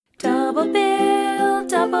Double bill,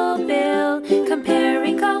 double bill.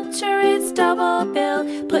 Comparing culture, it's double bill.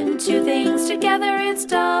 Putting two things together, it's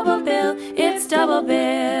double bill. It's double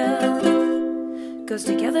bill. Goes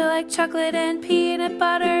together like chocolate and peanut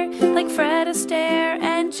butter, like Fred Astaire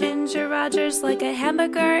and Ginger Rogers, like a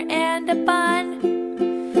hamburger and a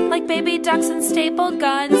bun, like baby ducks and staple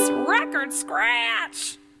guns. Record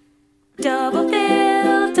scratch! Double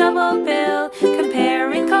bill, double bill.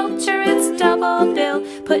 Comparing culture, it's double bill.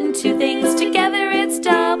 Putting two things together, it's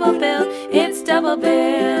double bill. It's double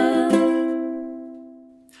bill.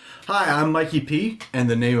 Hi, I'm Mikey P,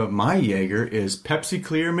 and the name of my Jaeger is Pepsi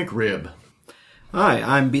Clear McRib. Hi,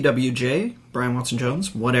 I'm BWJ, Brian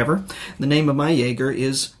Watson-Jones, whatever. The name of my Jaeger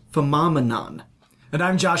is Phenomenon. And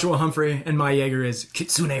I'm Joshua Humphrey, and my Jaeger is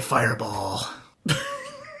Kitsune Fireball.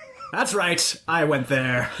 That's right, I went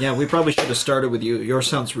there. Yeah, we probably should have started with you. Yours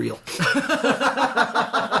sounds real.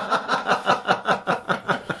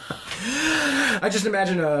 I just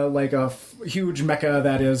imagine a huge mecha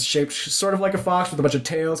that is shaped sort of like a fox with a bunch of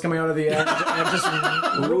tails coming out of the end and just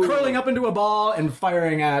curling up into a ball and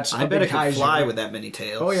firing at I a bet big it can kaiju. fly with that many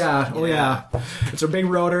tails. Oh yeah. It's a big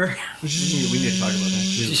rotor. We need to talk about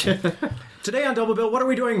that too. Today on Double Bill, what are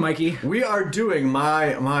we doing, Mikey? We are doing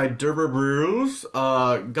my Derber Brews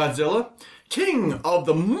Godzilla, King of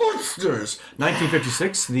the Monsters,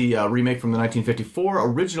 1956, the remake from the 1954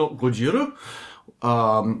 original Gojira,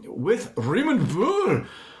 with Raymond Burr,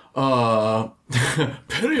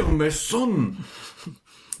 Peril Mason.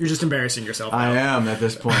 You're just embarrassing yourself now. I am at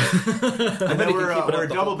this point. And then we're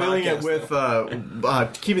double billing it with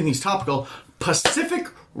keeping these topical, Pacific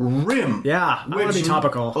Rim. Yeah, I want to be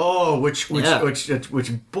topical. Oh, which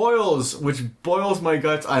boils my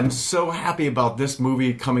guts. I'm so happy about this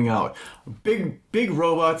movie coming out. Big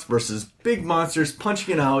robots versus big monsters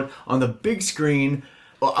punching it out on the big screen.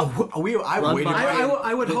 I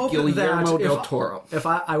would hope Guillermo that del Toro.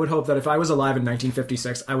 I would hope that if I was alive in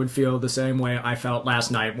 1956, I would feel the same way I felt last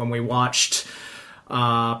night when we watched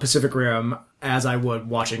Pacific Rim as I would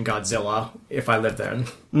watching Godzilla if I lived then.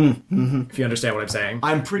 Mm-hmm. If you understand what I'm saying.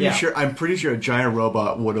 I'm pretty sure a giant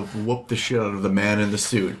robot would have whooped the shit out of the man in the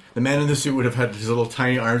suit. The man in the suit would have had his little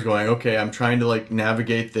tiny arms going, okay, I'm trying to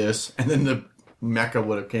navigate this, and then the mecha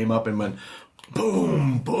would have came up and went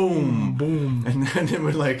boom, boom, boom, and then it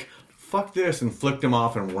would fuck this and flicked him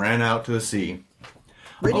off and ran out to the sea.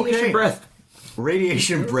 Radiation breath.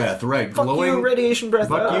 Radiation breath, right. Fuck glowing, you, radiation breath.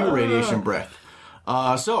 Fuck you, radiation breath.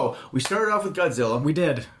 So, we started off with Godzilla. We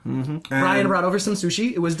did. Mm-hmm. Brian brought over some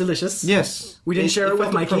sushi. It was delicious. Yes. We didn't share it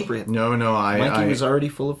with Mikey. No, Mikey was already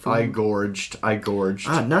full of food. I gorged.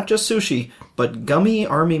 Not just sushi, but gummy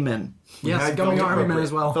army men. Yes, gummy army men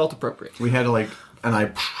as well. Felt appropriate. We had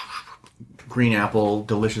green apple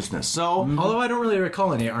deliciousness. So, although I don't really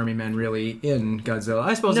recall any army men really in Godzilla.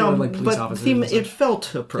 I suppose they were police officers. It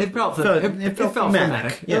felt appropriate. It felt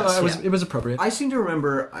thematic. Yes, it was appropriate. I seem to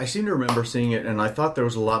remember seeing it, and I thought there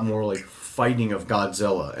was a lot more fighting of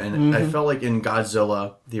Godzilla, and I felt like in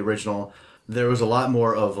Godzilla, the original, there was a lot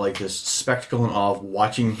more of this spectacle and awe of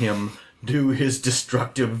watching him do his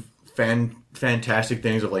destructive, fantastic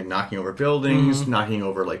things of knocking over buildings, knocking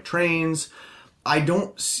over trains.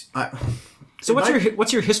 So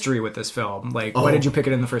what's your history with this film? Why did you pick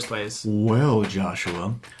it in the first place? Well,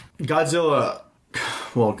 Joshua, Godzilla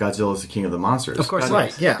is the king of the monsters. Of course,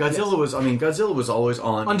 right? Yeah. Godzilla was always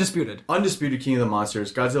on undisputed king of the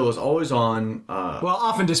monsters. Godzilla was always on.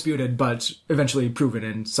 Often disputed, but eventually proven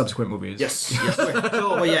in subsequent movies. Yes.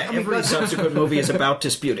 Every subsequent movie is about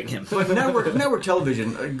disputing him. But network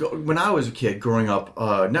television. When I was a kid growing up,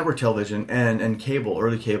 network television and cable,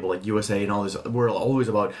 early cable like USA and all this, were always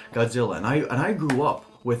about Godzilla, and I grew up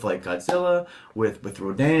with Godzilla, with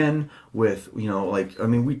Rodan, with we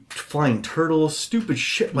flying turtles, stupid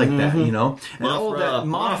shit like that, and all that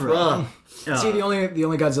Mothra. See, the only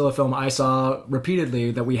Godzilla film I saw repeatedly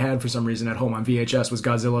that we had for some reason at home on VHS was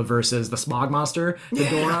Godzilla versus the Smog Monster,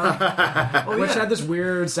 Ghidorah, which had this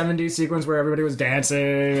weird 70s sequence where everybody was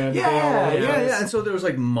dancing. And And so there was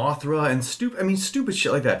Mothra and stupid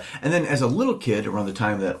shit like that. And then as a little kid, around the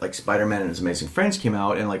time that Spider-Man and His Amazing Friends came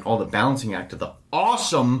out, and all the balancing act of the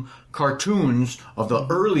awesome cartoons of the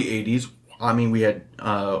early 80s. We had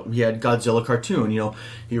Godzilla cartoon.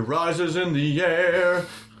 He rises in the air,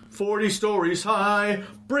 40 stories high,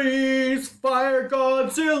 breathe fire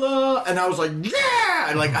Godzilla, and I was like,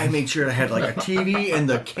 yeah! And I made sure I had a TV in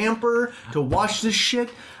the camper to watch this shit.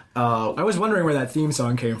 I was wondering where that theme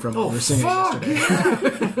song came from. We were singing yesterday.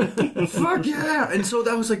 Yeah. Fuck yeah! And so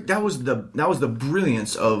that was the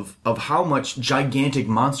brilliance of how much gigantic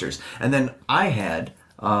monsters. And then I had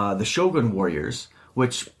the Shogun Warriors,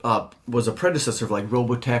 which was a predecessor of like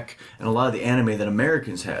Robotech and a lot of the anime that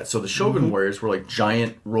Americans had. So the Shogun Warriors were like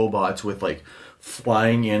giant robots with like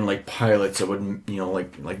flying in like pilots that would, you know,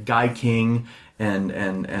 like Guy King and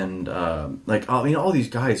like all these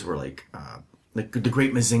guys were like the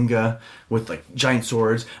Great Mazinga with like giant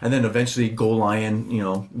swords, and then eventually Go Lion. You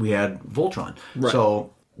know, we had Voltron. Right.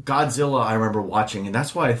 So Godzilla, I remember watching, and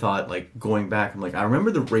that's why I thought, like, going back, I'm like, I remember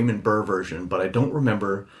the Raymond Burr version, but I don't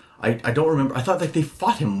remember. I don't remember. I thought like they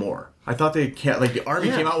fought him more. I thought they can't. Like the army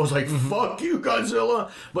came out and was like, "Fuck you,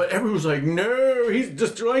 Godzilla," but everyone was like, "No, he's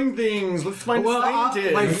destroying things. Let's find a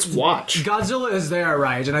scientist." Let's watch. Godzilla is there,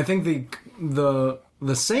 right? And I think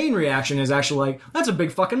the sane reaction is actually like, that's a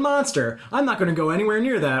big fucking monster. I'm not going to go anywhere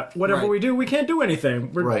near that. Whatever we do, we can't do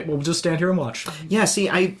anything. We'll just stand here and watch. Yeah, see,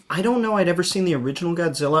 I don't know I'd ever seen the original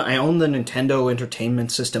Godzilla. I own the Nintendo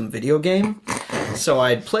Entertainment System video game, so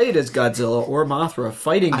I'd played as Godzilla or Mothra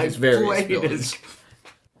fighting his various villains.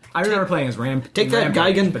 I remember playing as Take that,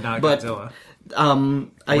 Rampage, Gigan, but not but, Godzilla.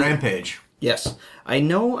 Rampage. Yes. I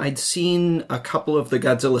know I'd seen a couple of the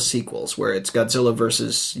Godzilla sequels where it's Godzilla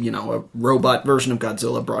versus, you know, a robot version of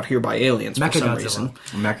Godzilla brought here by aliens for some reason.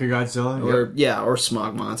 Mechagodzilla? Or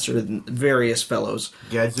Smog Monster, and various fellows.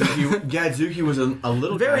 Gadzuki was a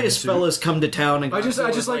little various fellows come to town and I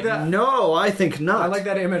just like that. No, I think not. I like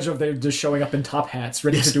that image of them just showing up in top hats,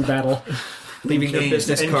 ready to do battle. Leaving their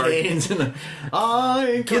business card.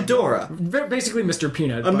 Ghidorah. Basically Mr.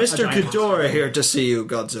 Peanut. A Mr. Ghidorah here to see you,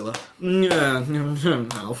 Godzilla.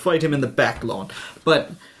 I'll fight him in the back lawn.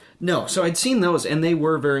 But, no, so I'd seen those, and they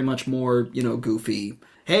were very much more, you know, goofy.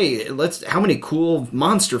 Hey, how many cool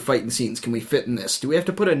monster fighting scenes can we fit in this? Do we have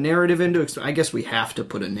to put a narrative into it? I guess we have to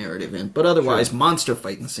put a narrative in, but otherwise, monster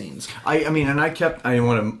fighting scenes. I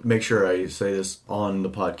want to make sure I say this on the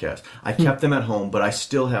podcast. I kept them at home, but I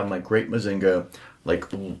still have my Great Mazinga, like,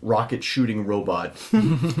 rocket shooting robot,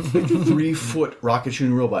 3-foot rocket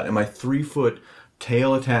shooting robot, and my 3-foot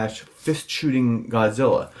tail attached fist shooting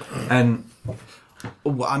Godzilla. And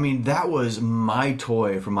I mean, that was my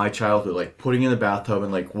toy from my childhood, like putting in the bathtub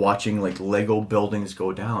and like watching like Lego buildings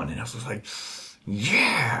go down. And I was just like,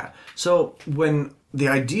 yeah. So when the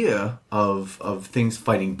idea of things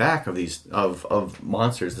fighting back, of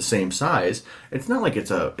monsters the same size, it's not like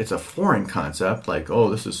it's a foreign concept, like,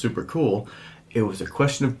 oh, this is super cool. It was a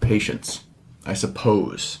question of patience, I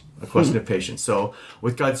suppose. A question of patience. So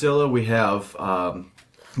with Godzilla, we have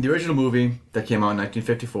the original movie that came out in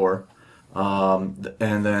 1954.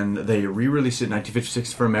 And then they re-released it in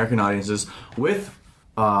 1956 for American audiences with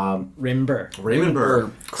Raymond Burr.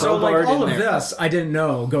 So, Crowbarred like, all of in there. this, I didn't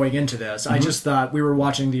know going into this. I just thought we were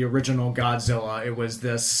watching the original Godzilla. It was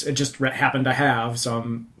this. It just happened to have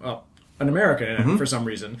some an American in it for some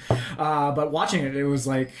reason. But watching it, it was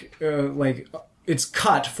like it's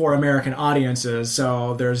cut for American audiences,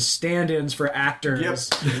 so there's stand-ins for actors,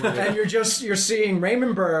 and you're seeing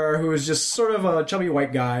Raymond Burr, who is just sort of a chubby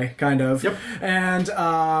white guy, kind of, and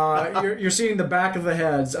you're seeing the back of the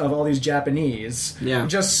heads of all these Japanese,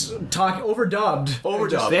 just talking overdubbed,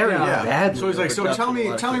 very bad. So he's like, so tell me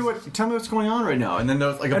what's going on right now, and then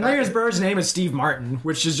there's like and Raymond Burr's name is Steve Martin,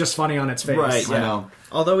 which is just funny on its face, right? Yeah. I know.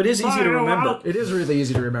 Although it is easy to remember. It is really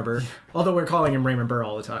easy to remember. Although we're calling him Raymond Burr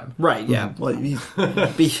all the time. Right, yeah. Well,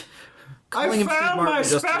 I found my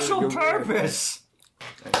special purpose!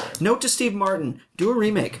 Note to Steve Martin, do a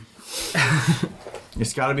remake.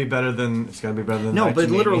 It's got to be better than No, but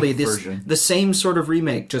literally version. the same sort of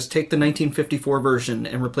remake. Just take the 1954 version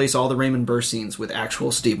and replace all the Raymond Burr scenes with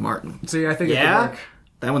actual Steve Martin. See, I think it could work.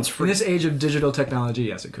 That one's free. In this age of digital technology,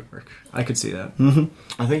 yes, it could work. I could see that.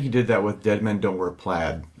 I think he did that with Dead Men Don't Wear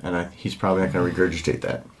Plaid, and he's probably not going to regurgitate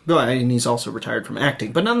that. Well, and he's also retired from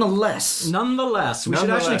acting, but nonetheless, we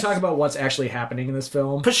should actually talk about what's actually happening in this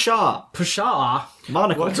film. Pshaw.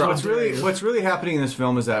 Monocle What's really happening in this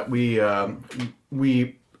film is that the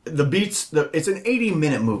beats. It's an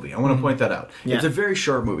 80-minute movie. I want to point that out. Yeah. It's a very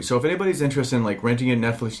short movie. So if anybody's interested in like renting it,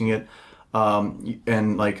 Netflixing it,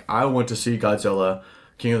 and like I want to see Godzilla,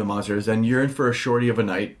 King of the Monsters, then you're in for a shorty of a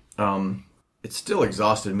night. It still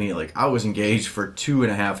exhausted me. Like, I was engaged for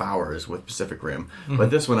 2.5 hours with Pacific Rim.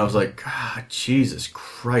 But this one, I was like, God, Jesus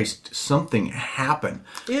Christ, something happened.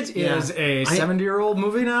 It is a 70-year-old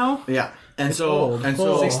movie now. Yeah. It's old.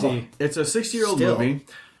 60. It's a 60-year-old movie.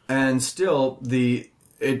 And still,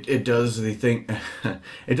 it does the thing.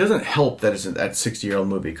 It doesn't help that it's that 60-year-old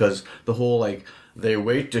movie, because the whole, like, they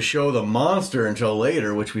wait to show the monster until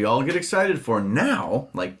later, which we all get excited for now.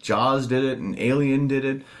 Like Jaws did it and Alien did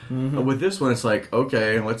it. With this one, it's like,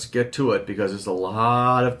 okay, let's get to it, because there's a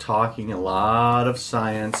lot of talking, a lot of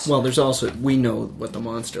science. Well, there's also, we know what the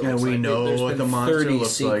monster looks like. And we know There's what been the monster 30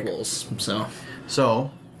 looks sequels, like. So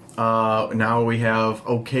So now we have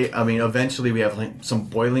eventually we have like some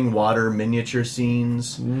boiling water miniature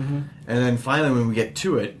scenes, and then finally when we get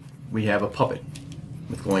to it, we have a puppet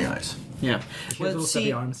with glowing eyes. Yeah. little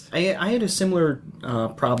stubby arms. I had a similar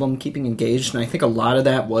problem keeping engaged, and I think a lot of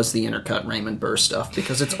that was the intercut Raymond Burr stuff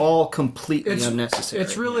because it's all completely unnecessary.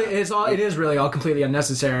 It is really all completely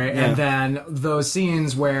unnecessary. Yeah. And then those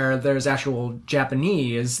scenes where there's actual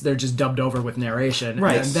Japanese, they're just dubbed over with narration.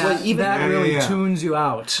 Right. And Well, that really Yeah. tunes you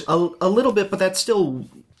out. a little bit, but that still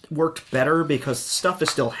worked better because stuff is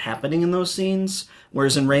still happening in those scenes.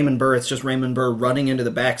 Whereas in Raymond Burr, it's just Raymond Burr running into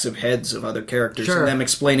the backs of heads of other characters Sure. and them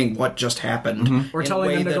explaining what just happened. Or in telling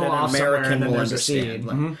a way them to that go an off somewhere American and then will there's a understand.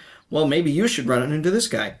 scene. Like, well, maybe you should run into this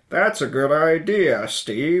guy. That's a good idea,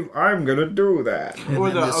 Steve. I'm gonna do that. And Or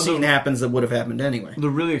then the scene happens that would have happened anyway. The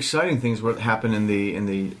really exciting things what happened in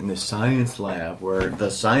the science lab where the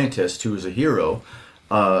scientist who is a hero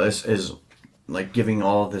is like giving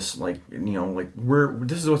all of this like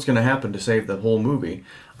this is what's going to happen to save the whole movie.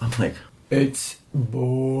 I'm like, it's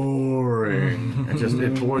boring.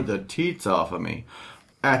 It bored the teats off of me.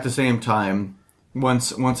 At the same time,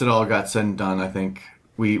 once it all got said and done, I think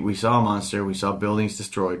we saw a monster, we saw buildings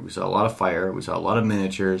destroyed, we saw a lot of fire, we saw a lot of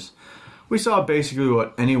miniatures. We saw basically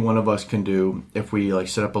what any one of us can do if we like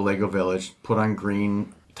set up a Lego village, put on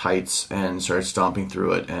green tights, and start stomping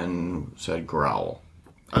through it, and said growl.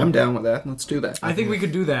 I'm down with that. Let's do that. I think we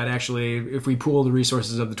could do that, actually, if we pool the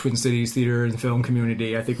resources of the Twin Cities theater and film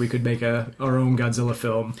community. I think we could make our own Godzilla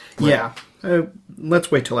film. Yeah. Let's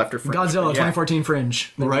wait till after Fringe. Godzilla But yeah. 2014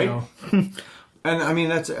 Fringe. There we Right? go. And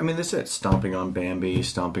that's it. Stomping on Bambi,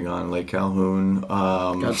 stomping on Lake Calhoun.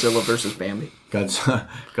 Godzilla versus Bambi.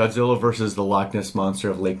 Godzilla versus the Loch Ness monster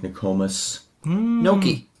of Lake Nokomis.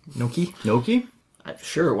 Noki. Noki?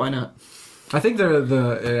 Sure, why not? I think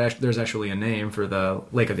there's actually a name for the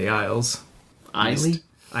Lake of the Isles. Eiley?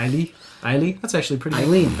 Eiley? That's actually pretty.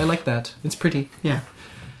 Eileen. I like that. It's pretty. Yeah.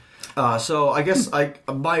 So I guess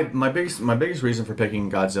my biggest reason for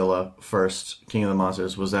picking Godzilla first, King of the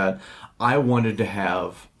Monsters, was that I wanted to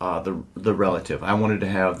have the relative. I wanted to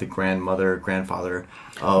have the grandfather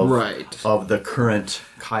of the current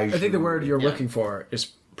kaiju. I think the word you're looking for is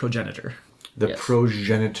progenitor. the Yes.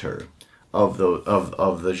 progenitor of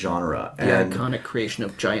the genre. The iconic creation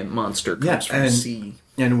of giant monster comes from sea.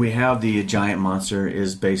 And we have the giant monster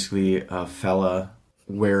is basically a fella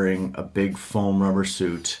wearing a big foam rubber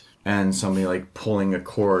suit and somebody like pulling a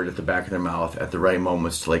cord at the back of their mouth at the right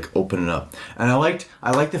moments to like open it up. And I liked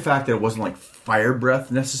the fact that it wasn't like fire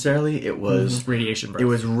breath necessarily. It was Radiation breath. It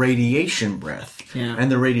was radiation breath. Yeah.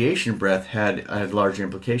 And the radiation breath had larger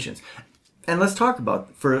implications. And let's talk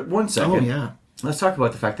about for 1 second. Oh, yeah. Let's talk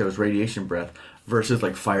about the fact that it was radiation breath versus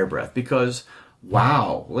like fire breath because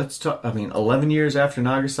wow, let's talk. I mean, 11 years after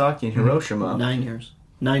Nagasaki and Hiroshima. 9 years.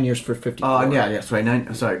 9 years for 50. Yeah, that's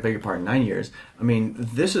right. Beg your pardon. 9 years. I mean,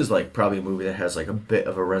 this is like probably a movie that has like a bit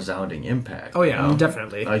of a resounding impact. Oh yeah,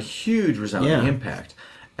 definitely. A huge resounding impact.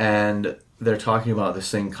 And they're talking about this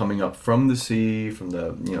thing coming up from the sea, from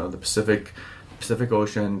the the Pacific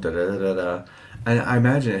Ocean, da da da da. And I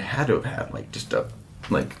imagine it had to have had like just a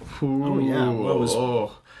like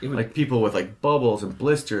like people with like bubbles and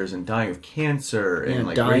blisters and dying of cancer and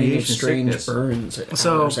like dying of radiation strange sickness. burns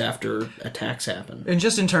hours after attacks happen. And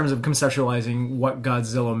just in terms of conceptualizing what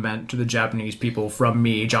Godzilla meant to the Japanese people from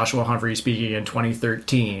me, Joshua Humphrey speaking in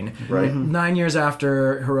 2013. Right. 9 years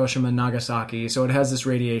after Hiroshima and Nagasaki, so it has this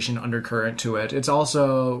radiation undercurrent to it. It's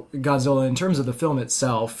also Godzilla in terms of the film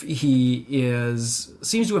itself, he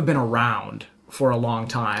seems to have been around for a long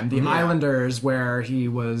time. The islanders where he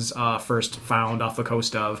was first found off the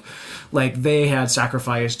coast of, like they had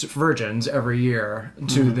sacrificed virgins every year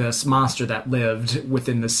to this monster that lived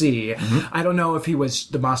within the sea. I don't know if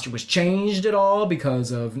the monster was changed at all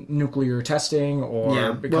because of nuclear testing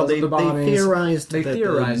or because of the bombings. They theorized They that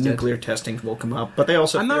theorized the it. nuclear testings will come up, but they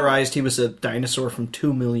also theorized he was a dinosaur from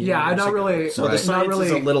 2 million Yeah, years I'm not ago. really- So the Right. science not really-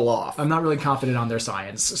 is a little off. I'm not really confident on their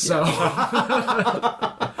science. So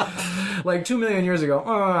like 2 million years ago.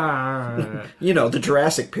 The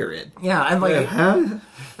Jurassic period. Yeah, and like Huh?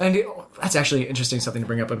 and that's actually interesting something to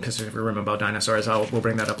bring up in Pacific Rim about dinosaurs. We'll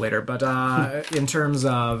bring that up later. But in terms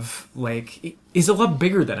of like, is a lot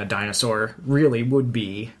bigger than a dinosaur really would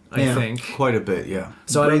be. I think. Quite a bit, yeah.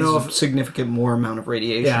 So I don't know if significant more amount of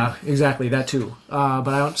radiation. yeah, exactly that too. But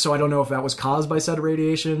I don't know if that was caused by said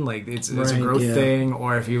radiation, like it's a Right, growth yeah. thing,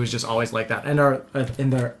 or if he was just always like that. And are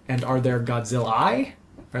there Godzilla?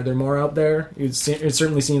 Are there more out there? It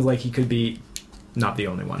certainly seems like he could be not the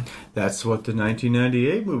only one. That's what the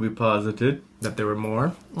 1998 movie posited. That there were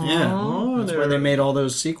more. Yeah. That's where they made all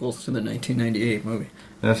those sequels to the 1998 movie.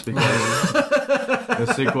 That's because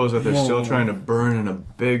The sequel is that they're still trying to burn in a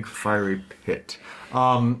big fiery pit.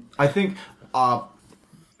 I think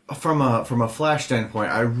from a Flash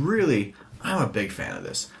standpoint, I'm a big fan of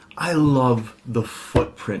this. I love the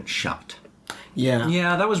footprint shot. Yeah.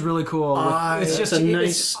 Yeah, that was really cool. It's just a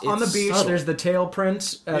it's on the beach. subtle. There's the tail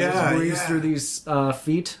print as it breathes through these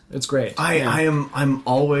feet. It's great. I'm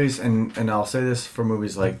always and I'll say this for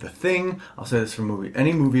movies like The Thing. I'll say this for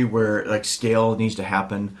any movie where like scale needs to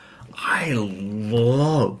happen. I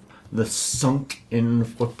love the sunk in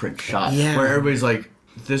footprint shot where everybody's like,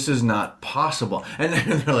 this is not possible, and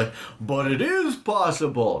then they're like, but it is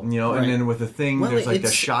possible, you know. Right. And then with The Thing, there's like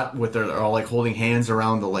a shot with they're all like holding hands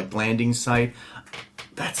around the like landing site.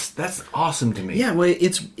 That's awesome to me. Yeah, well,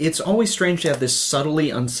 it's always strange to have this subtly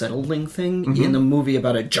unsettling thing in a movie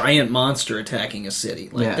about a giant monster attacking a city.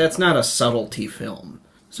 Like that's not a subtlety film.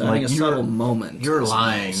 So having a subtle moment. You're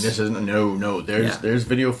lying. Nice. This isn't. No. There's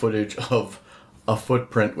video footage of a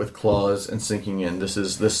footprint with claws and sinking in.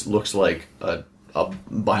 This looks like a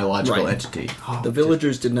biological entity. The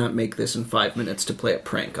villagers did not make this in 5 minutes to play a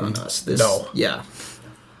prank on us. Yeah.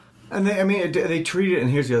 And they treated, and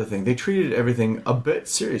here's the other thing, they treated everything a bit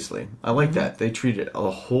seriously. I like that. They treated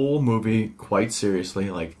a whole movie quite seriously.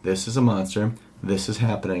 Like, this is a monster. This is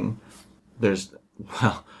happening. There's,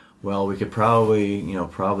 well, we could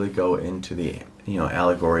probably go into the,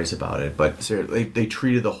 allegories about it. But seriously, they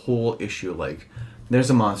treated the whole issue like, there's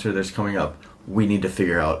a monster that's coming up. We need to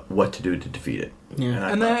figure out what to do to defeat it.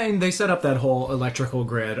 Yeah. And then they set up that whole electrical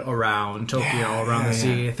grid around Tokyo, around the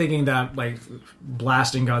sea, thinking that like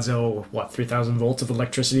blasting Godzilla with 3,000 volts of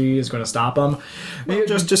electricity is going to stop him. Well,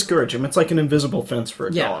 just discourage him. It's like an invisible fence for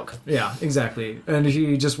a dog. Yeah, exactly. And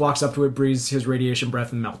he just walks up to it, breathes his radiation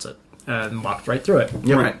breath, and melts it, and walks right through it.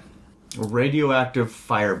 Yep. Right. Radioactive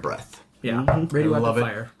fire breath. Yeah, radioactive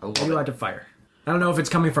fire. Radioactive fire. I don't know if it's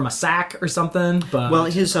coming from a sack or something, but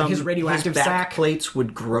his radioactive back sack plates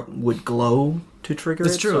would glow to trigger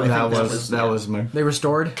It's it. true. So that was my. They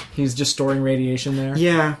restored. He's just storing radiation there.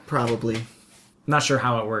 Yeah, probably. Not sure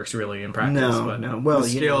how it works really in practice. No. Well, the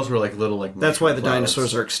scales were like little like. That's why the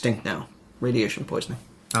dinosaurs are extinct now. Radiation poisoning.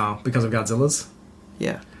 Oh, because of Godzilla's?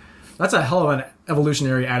 Yeah. That's a hell of an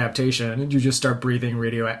evolutionary adaptation. You just start breathing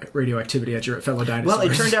radioactivity at your fellow dinosaurs. Well,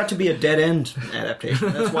 it turned out to be a dead-end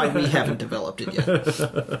adaptation. That's why we haven't developed it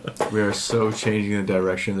yet. We are so changing the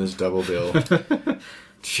direction of this double bill.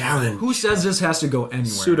 Challenge. Who says this has to go anywhere?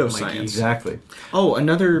 Pseudoscience. Mikey? Exactly. Oh,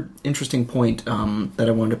 another interesting point that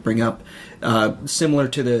I wanted to bring up, similar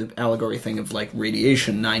to the allegory thing of like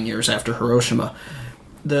radiation 9 years after Hiroshima.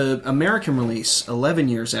 The American release, 11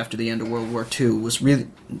 years after the end of World War II, was really...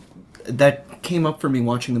 That came up for me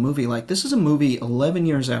watching the movie. Like, this is a movie 11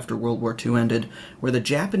 years after World War II ended, where the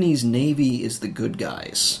Japanese Navy is the good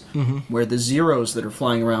guys, where the Zeros that are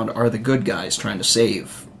flying around are the good guys trying to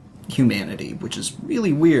save humanity, which is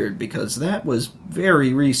really weird because that was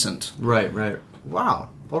very recent. Right. Wow.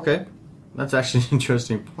 Okay. That's actually an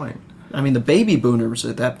interesting point. I mean, the baby boomers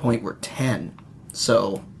at that point were 10,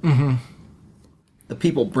 so the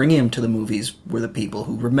people bringing him to the movies were the people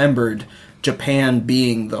who remembered Japan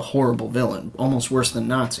being the horrible villain, almost worse than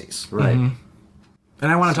Nazis. Right. And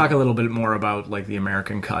I want to talk a little bit more about like the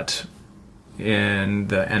American cut in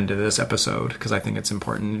the end of this episode, because I think it's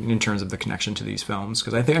important in terms of the connection to these films,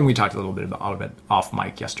 because I think we talked a little bit about it off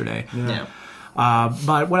mic yesterday. Yeah.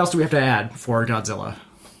 But what else do we have to add for Godzilla?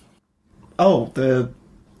 Oh,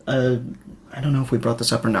 I don't know if we brought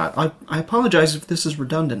this up or not. I apologize if this is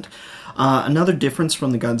redundant. Another difference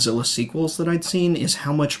from the Godzilla sequels that I'd seen is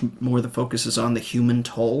how much more the focus is on the human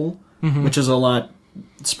toll, which is a lot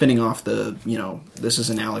spinning off the, this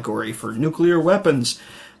is an allegory for nuclear weapons,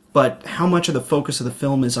 but how much of the focus of the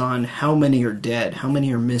film is on how many are dead, how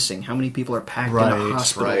many are missing, how many people are packed into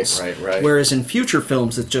hospitals. Right. Whereas in future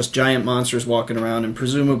films, it's just giant monsters walking around and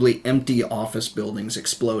presumably empty office buildings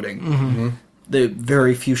exploding. The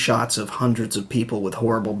very few shots of hundreds of people with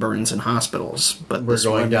horrible burns in hospitals, but we're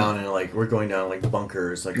going down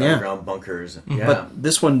bunkers, underground bunkers. Yeah. But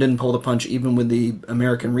this one didn't pull the punch even with the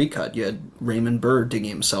American recut. You had Raymond Burr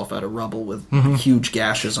digging himself out of rubble with huge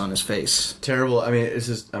gashes on his face. Terrible. I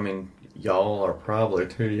mean, y'all are probably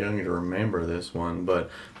too young to remember this one, but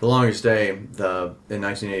The Longest Day, in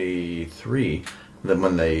 1983.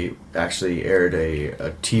 When they actually aired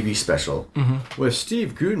a TV special with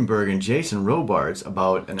Steve Guttenberg and Jason Robards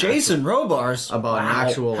about an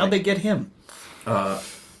actual how'd they get him? A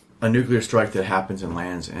nuclear strike that happens and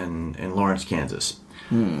lands in Lawrence, Kansas.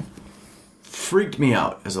 Freaked me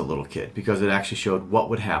out as a little kid because it actually showed what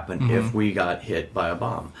would happen if we got hit by a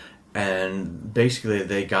bomb, and basically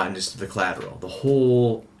they got into the collateral. The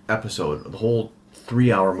whole episode, the whole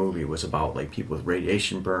 3-hour movie was about like people with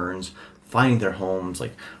radiation burns finding their homes,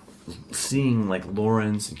 like seeing like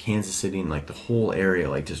Lawrence and Kansas City and like the whole area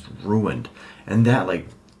like just ruined, and that like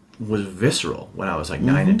was visceral when I was like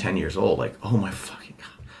 9 and 10 years old. Like, oh my fucking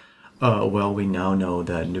god. Well, we now know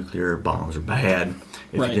that nuclear bombs are bad.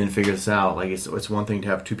 If Right. you didn't figure this out, like it's one thing to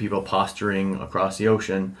have two people posturing across the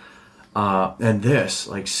ocean, and this,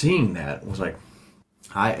 like seeing that was like,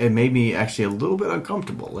 it made me actually a little bit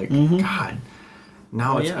uncomfortable. Like, God,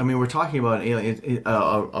 now it's. yeah. I mean, we're talking about an alien,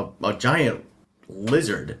 a giant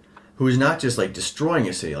lizard who's not just like destroying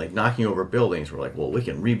a city, like knocking over buildings. We're like, well, we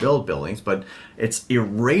can rebuild buildings, but it's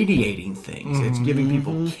irradiating things. It's giving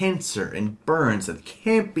people cancer and burns that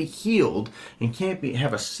can't be healed and can't be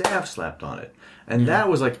have a salve slapped on it. And that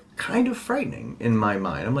was like kind of frightening in my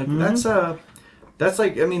mind. I'm like, that's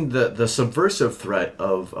like, I mean, the subversive threat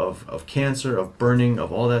of cancer, of burning,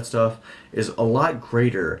 of all that stuff is a lot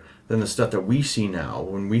greater than the stuff that we see now.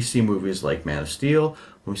 When we see movies like Man of Steel,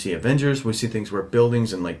 when we see Avengers, we see things where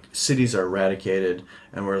buildings and like cities are eradicated,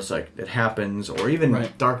 and where it's like it happens, or even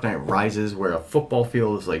Right. Dark Knight Rises, where a football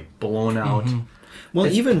field is like blown out. Well,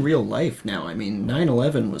 even real life now. I mean,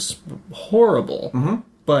 9/11 was horrible,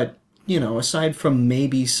 but you know, aside from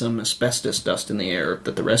maybe some asbestos dust in the air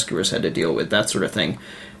that the rescuers had to deal with, that sort of thing,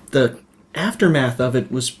 the aftermath of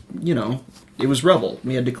it was, you know, it was rubble.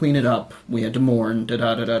 We had to clean it up. We had to mourn. Da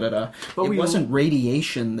da da da da da. But it wasn't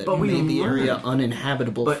radiation that we made the area learned.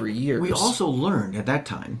 uninhabitable But for years. we also learned at that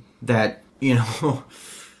time that, you know,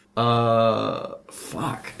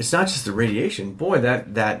 fuck. It's not just the radiation. Boy,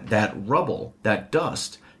 that rubble, that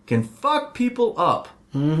dust, can fuck people up.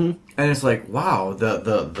 Mm-hmm. And it's like, wow,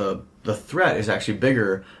 the threat is actually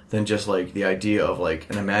bigger than just like the idea of like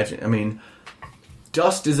an imagine. I mean,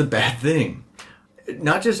 dust is a bad thing.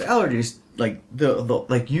 Not just allergies. Like the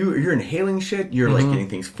like you're inhaling shit. You're like getting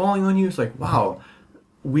things falling on you. It's like, wow.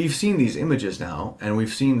 We've seen these images now, and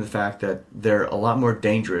we've seen the fact that they're a lot more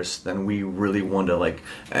dangerous than we really want to like.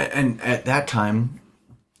 And at that time,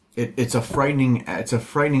 it's a frightening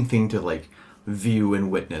thing to like view and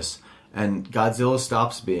witness. And Godzilla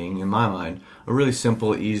stops being, in my mind, a really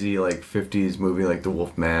simple, easy like 50s movie like The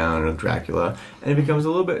Wolfman or Dracula, and it becomes a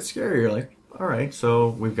little bit scarier. Like, all right, so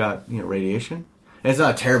we've got radiation. And it's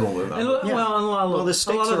not a terrible movie. Well, the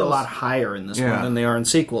stakes are a lot higher in this one than they are in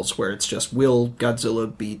sequels, where it's just, will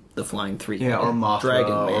Godzilla beat the flying three-headed or Mothra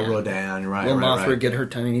dragon or man? Rodan, right? Will right, Mothra right. get her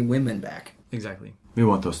tiny women back? Exactly. We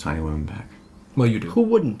want those tiny women back. Well, you do. Who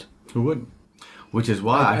wouldn't? Who wouldn't? Which is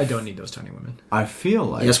why I don't need those tiny women. I feel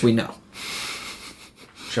like. Yes, we know.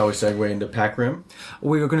 Shall we segue into Pac Rim?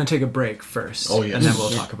 We were going to take a break first. Oh, yes. And then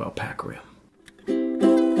we'll talk about Pac Rim.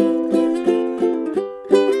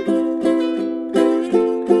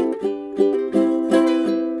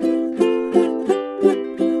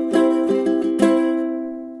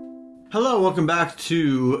 Hello, welcome back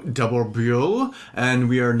to Double Bill, and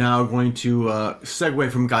we are now going to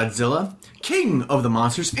segue from Godzilla, King of the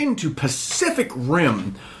Monsters, into Pacific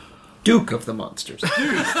Rim, Duke of the Monsters.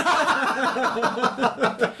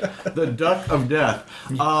 the Duck of Death.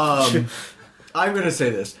 I'm going to say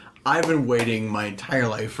this. I've been waiting my entire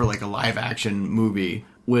life for like a live-action movie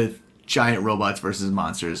with giant robots versus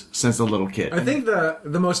monsters since a little kid. I think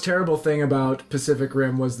the most terrible thing about Pacific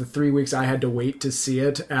Rim was the 3 weeks I had to wait to see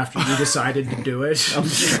it after you decided to do it.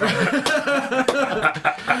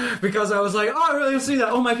 Because I was like, oh, I really want to see that.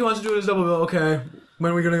 Oh, Mikey wants to do it as Double Bill. Okay.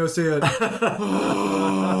 When are we going to go see it?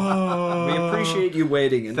 We appreciate you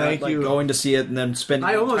waiting and Thank not like you. going to see it and then spending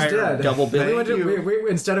I almost entire did. double bill. We went to, you. we,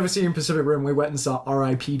 instead of seeing Pacific Rim, we went and saw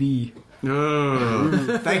R.I.P.D.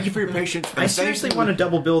 Thank you for your patience. I seriously want to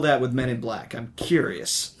double bill that with Men in Black. I'm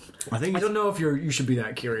curious. I think I it's, don't know if you should be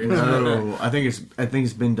that curious. no, I think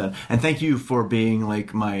it's been done. And thank you for being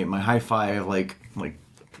like my high five, like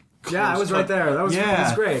Yeah, I was right there. That was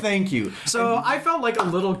great. Thank you. So I felt like a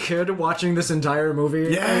little kid watching this entire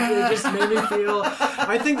movie. Yeah. Like, it just made me feel.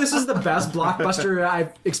 I think this is the best blockbuster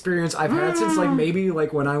I've had since like maybe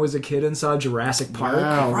like when I was a kid and saw Jurassic Park.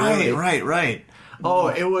 Wow. Right. Oh,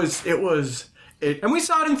 it was. And we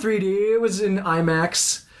saw it in 3D. It was in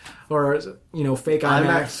IMAX or fake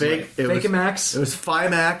IMAX. fake. It Fake was, IMAX. It was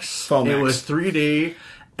FIMAX. FOMAX. It was 3D,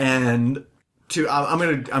 and I'm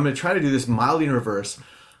gonna try to do this mildly in reverse.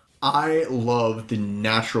 I love the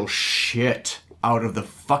natural shit out of the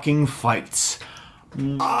fucking fights.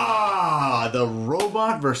 The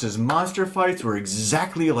robot versus monster fights were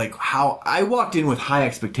exactly like how I walked in with high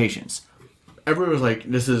expectations. Everyone was like,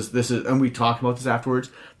 "This is," and we talked about this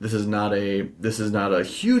afterwards. This is not a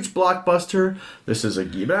huge blockbuster. This is a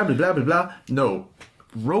blah blah blah blah blah. No,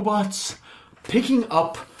 robots picking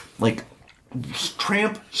up like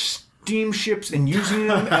steamships and using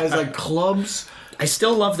them as like clubs. I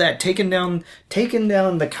still love that taking down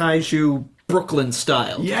the kaiju Brooklyn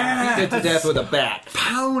style. Yes! Beat it to death with a bat.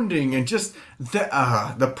 Pounding and just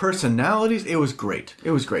the personalities. It was great.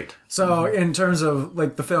 It was great. So, in terms of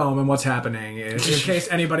like the film and what's happening, in case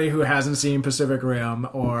anybody who hasn't seen Pacific Rim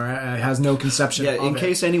or has no conception of In it,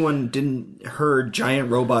 case anyone didn't heard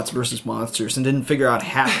giant robots versus monsters and didn't figure out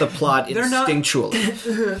half the plot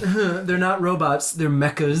instinctually. they're not robots, they're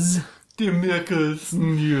mechas. The Americas,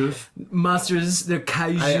 yes. Monsters, they're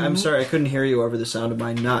kaiju. I'm sorry, I couldn't hear you over the sound of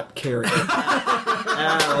my not caring.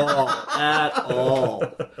 At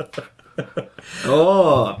all.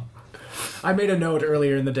 Oh. I made a note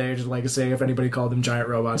earlier in the day to like say if anybody called them giant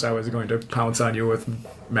robots, I was going to pounce on you with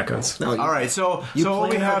mechas. No, All right, so what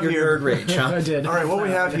we plan have out your here. nerd rage, huh? I did. All right, what we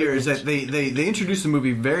have here is that they introduce the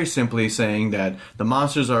movie very simply, saying that the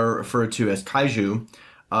monsters are referred to as kaiju.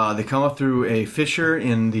 They come up through a fissure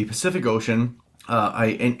in the Pacific Ocean,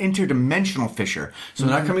 an interdimensional fissure. So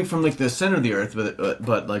they're not coming from like the center of the Earth,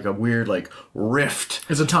 but like a weird like rift.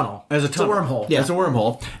 It's a tunnel. It's a wormhole. Yeah, it's a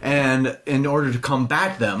wormhole. And in order to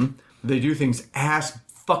combat them, they do things ass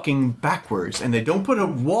fucking backwards, and they don't put a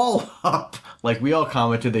wall up like we all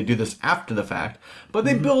commented. They do this after the fact, but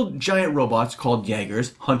they build giant robots called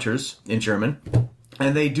Jägers, hunters in German.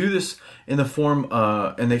 And they do this in the form,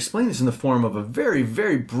 and they explain this in the form of a very,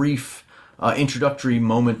 very brief introductory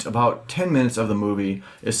moment. About 10 minutes of the movie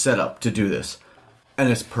is set up to do this, and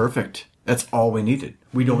it's perfect. That's all we needed.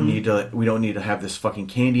 We don't need to. We don't need to have this fucking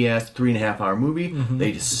candy ass 3.5 hour movie.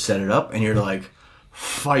 They just set it up, and you're like,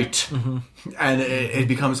 fight, and it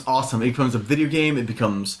becomes awesome. It becomes a video game. It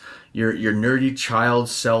becomes your nerdy child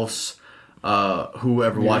selves.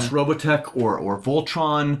 Whoever watched Robotech or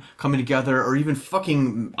Voltron coming together, or even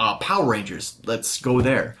fucking Power Rangers, let's go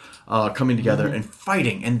there, coming together and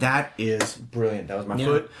fighting, and that is brilliant. That was my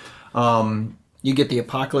foot. You get the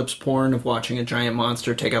apocalypse porn of watching a giant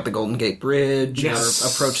monster take out the Golden Gate Bridge, Yes. or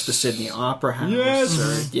approach the Sydney Opera House.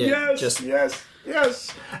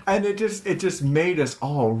 Yes, and it just made us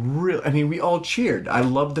all real. I mean, we all cheered. I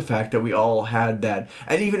loved the fact that we all had that,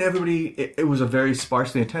 and even everybody. It was a very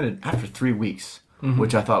sparsely attended after 3 weeks,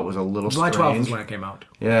 which I thought was a little July strange. 12th is when it came out.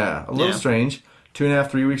 Yeah, a little Yeah. strange. 2.5,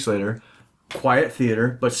 3 weeks later, quiet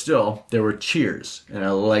theater, but still there were cheers, and I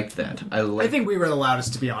liked that. I think we were the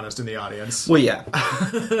loudest, to be honest, in the audience. Well, yeah.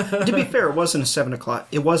 To be fair, it wasn't a 7 o'clock.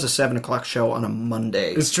 It was a 7 o'clock show on a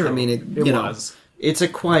Monday. It's true. I mean, it It you know, was. It's a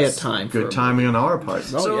quiet time. good for timing on our part.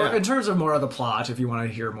 So, yeah. in terms of more of the plot, if you want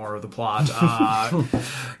to hear more of the plot,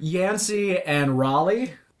 Yancey and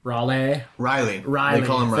Riley. Riley. They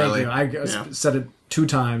call him Riley. Thank you. I said it 2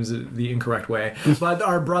 times the incorrect way. But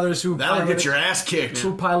our brothers who That'll get your ass kicked.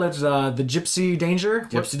 who pilot the Gypsy Danger.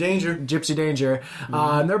 Gypsy Danger. Gypsy Danger.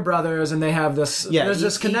 And they're brothers, and they have this. Yeah, there's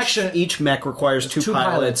this connection. Each mech requires two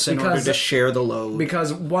pilots in order to share the load.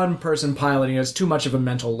 Because one person piloting is too much of a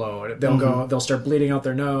mental load. They'll start bleeding out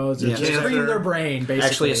their nose. It's just Yeah. freeing their brain, basically.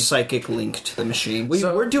 Actually, a psychic link to the machine.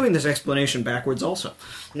 We're doing this explanation backwards also.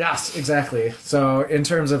 Yes, exactly. So in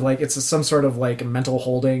terms of like, it's some sort of like mental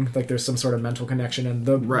holding, like there's some sort of mental connection, and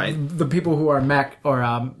the people who are mech or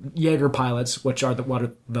Jaeger pilots, which are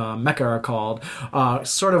what the mecha are called,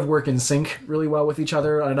 sort of work in sync really well with each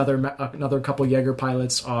other. Another couple Jaeger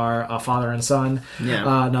pilots are a father and son.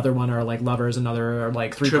 Yeah. Another one are like lovers. Another are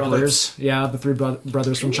like 3 Triplets. brothers. Yeah, the 3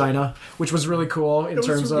 brothers from China, which was really cool in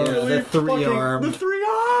terms of the three-armed. The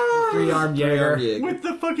 3-armed. 3-armed Jaeger. With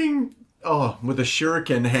the fucking... Oh, with the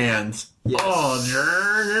shuriken hands. Yes.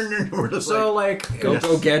 Oh, we're just So like...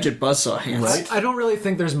 Go Gadget Buzzsaw hands. Right? I don't really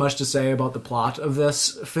think there's much to say about the plot of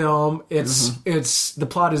this film. It's the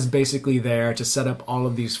plot is basically there to set up all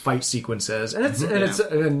of these fight sequences, and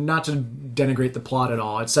and not to denigrate the plot at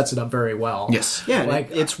all. It sets it up very well. Yes. Yeah,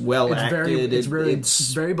 Like, it's well acted. It's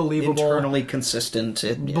very believable. Internally consistent.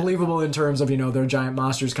 Believable in terms of they're giant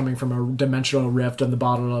monsters coming from a dimensional rift on the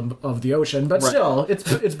bottom of the ocean, but still it's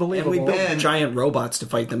And believable. we built giant robots to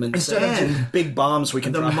fight them instead of big bombs we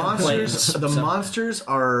can The drop on monsters, planes. monsters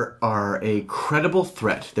are a credible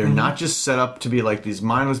threat. They're not just set up to be like these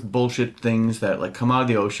mindless bullshit things that like come out of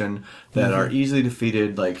the ocean that are easily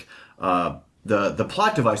defeated. Like the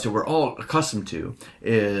plot device that we're all accustomed to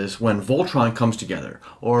is when Voltron comes together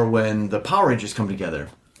or when the Power Rangers come together.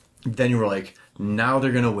 Then you were like, now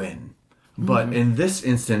they're gonna win. But in this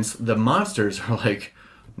instance, the monsters are like,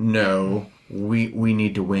 no. We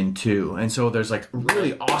need to win too, and so there's like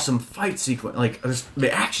really awesome fight sequence, like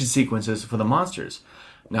the action sequences for the monsters.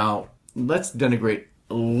 Now let's denigrate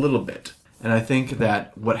a little bit, and I think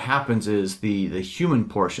that what happens is the human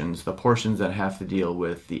portions, the portions that have to deal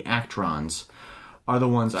with the Actrons, are the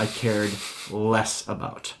ones I cared less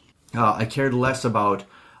about. I cared less about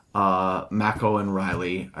Mako and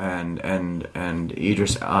Riley and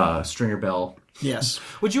Idris Stringer Bell. Yes.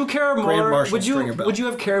 Would you care Grand more? Marshal Would Stringer Bell. you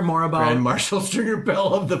have cared more about? Grand Marshal Stringer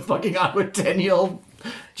Bell of the fucking Aquatennial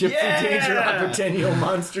Gypsy Danger Aquatennial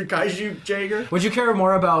Monster Kaiju Jaeger. Would you care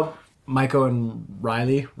more about Maiko and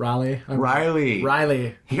Riley?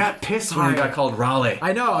 Riley. He got pissed when he got called Raleigh.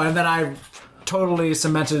 I know, and then I totally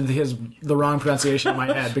cemented the wrong pronunciation in my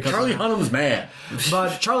head because Charlie of that. Hunnam's mad.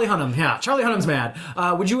 But Charlie Hunnam's mad.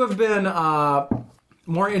 Would you have been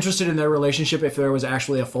more interested in their relationship if there was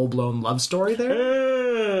actually a full-blown love story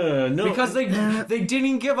there? No. Because they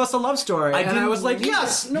didn't give us a love story, and I was like,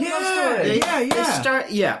 yes, no love story.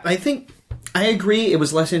 I think I agree. It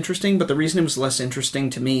was less interesting, but the reason it was less interesting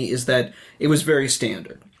to me is that it was very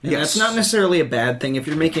standard. And that's not necessarily a bad thing. If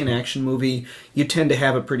you're making an action movie, you tend to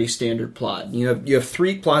have a pretty standard plot. You have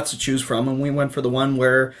 3 plots to choose from, and we went for the one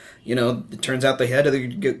where it turns out the head of the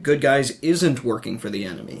good guys isn't working for the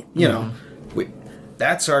enemy.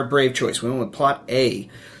 That's our brave choice. We went with plot A.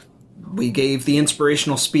 We gave the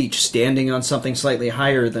inspirational speech standing on something slightly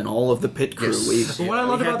higher than all of the pit crew. What I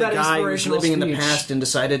loved about that inspirational living in the speech- past and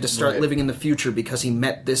decided to start living in the future because he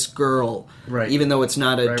met this girl. Right. Even though it's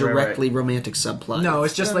not a Right. directly romantic subplot. No,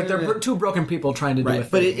 it's just like they're two broken people trying to do a Right, thing.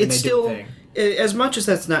 but and it's they do a still, thing. as much as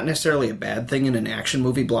that's not necessarily a bad thing in an action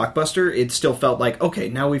movie blockbuster, it still felt like, okay,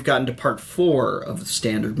 now we've gotten to part 4 of the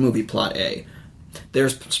standard movie plot A.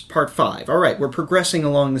 There's part 5. All right, we're progressing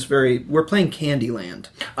along this we're playing Candyland.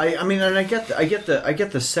 I mean, and I get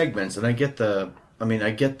the segments, and I get the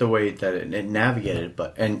way that it navigated,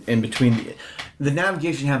 but and in between the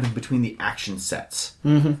navigation happened between the action sets.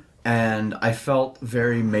 Mm-hmm. And I felt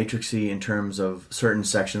very Matrixy in terms of certain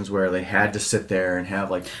sections where they had to sit there and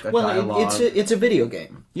have like a dialogue. It's a video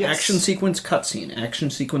game. Yes. Action sequence cutscene. Action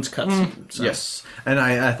sequence cutscene. So. Yes, and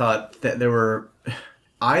I thought that there were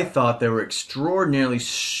extraordinarily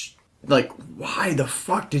like, why the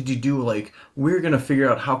fuck did you do, like, we're gonna figure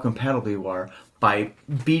out how compatible you are by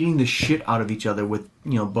beating the shit out of each other with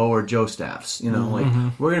bow or Joe staffs. Like,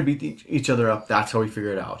 we're gonna beat each other up. That's how we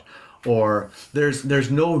figure it out. Or there's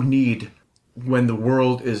no need when the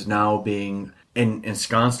world is now being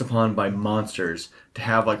ensconced upon by monsters to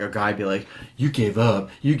have like a guy be like, you gave up.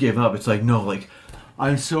 It's like, no, like,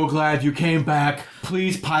 I'm so glad you came back.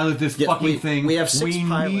 Please pilot this fucking thing. We have 6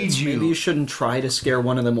 pilots. Need you. Maybe you shouldn't try to scare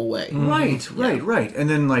one of them away. Right. And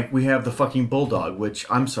then like we have the fucking bulldog, which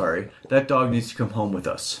I'm sorry, that dog needs to come home with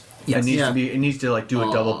us. Yes. It needs to like do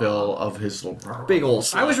a double bill of his Big old.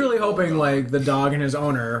 I was really hoping like the dog and his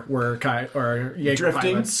owner were Jaeger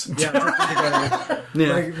Drifting? pilots. Yeah, drifting together.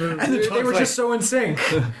 Yeah. Like, And the they dog's were like- just so in sync.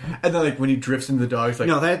 And then like when he drifts into the dog, it's like,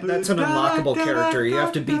 No, that's an unlockable character. You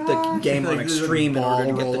have to beat the game on Like, extreme in order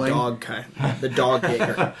to get ball the dog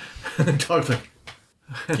Jaeger. the dog's like,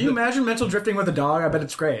 Can you imagine mental drifting with a dog? I bet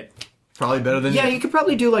it's great. probably better than Yeah, you could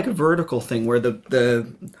probably do like a vertical thing where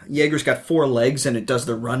the Jaeger's got 4 legs and it does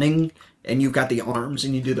the running, and you've got the arms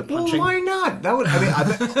and you do the Well, punching. why not? That would.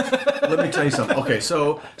 Let me tell you something. Okay,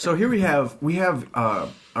 so here we have.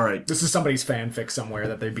 All right. This is somebody's fanfic somewhere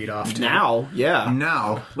that they beat off to. Now, yeah.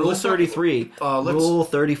 Now, Rule 33. Rule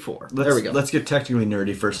 34. There we go. Let's get technically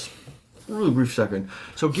nerdy first. A really brief second.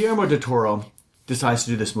 So Guillermo del Toro decides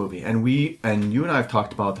to do this movie, and you and I have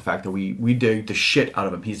talked about the fact that we dig the shit out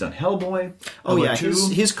of him. He's done Hellboy. Oh Hellboy yeah, 2,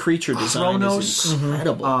 his creature design Chronos, is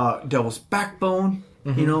incredible. Devil's Backbone.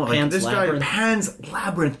 Like Pan's this Labyrinth. guy, Pan's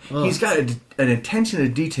Labyrinth. He's got an attention to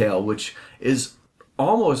detail which is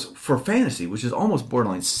almost for fantasy, which is almost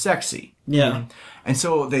borderline sexy. Yeah. And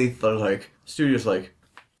so they're like, studios like,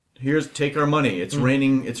 take our money. It's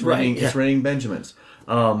raining. It's raining. yeah. It's raining Benjamins.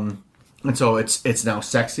 And so it's now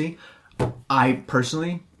sexy. I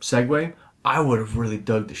personally, I would have really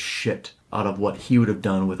dug the shit out of what he would have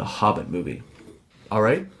done with a Hobbit movie. All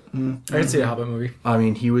right. I can see a Hobbit movie. I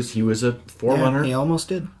mean, he was a forerunner. Yeah, he almost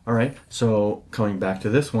did. All right. So coming back to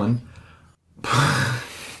this one,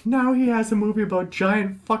 now he has a movie about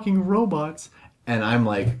giant fucking robots, and I'm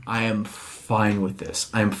like, I am fine with this.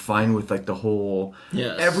 I'm fine with like the whole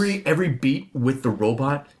Yes. every beat with the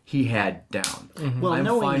robot he had down. Well, I'm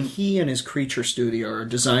knowing fine. he and his creature studio are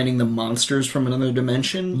designing the monsters from another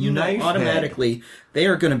dimension, you know Knifehead. automatically they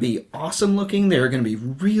are going to be awesome looking. They are going to be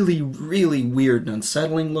really, really weird and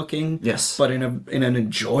unsettling looking. Yes. but in an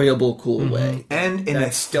enjoyable, cool way. And in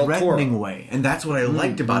That's a still threatening Toro. way. And that's what I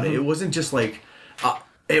liked about it. It wasn't just like,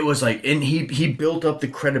 it was like, and he built up the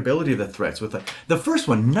credibility of the threats with like, the first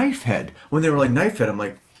one, Knifehead. When they were like Knifehead, I'm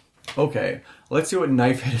like, okay, let's see what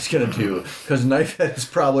Knifehead is going to do. Because Knifehead is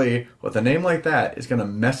probably, with a name like that, is going to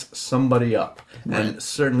mess somebody up. And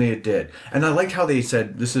certainly it did. And I liked how they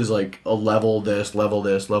said, this is like a level this, level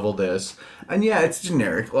this, level this. And yeah, it's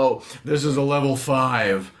generic. Oh, this is a level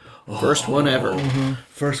 5. First one ever.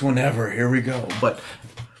 First one ever. Here we go. But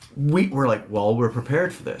we're like, well, we're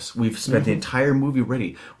prepared for this. We've spent the entire movie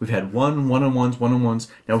ready. We've had one-on-ones.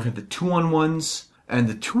 Now we've had the 2-on-1s. And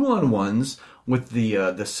the 2-on-1s with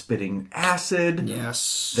the spitting acid.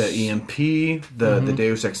 Yes. The EMP. The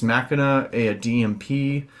Deus Ex Machina. A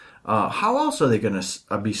DMP. How else are they going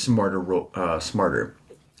to be smarter?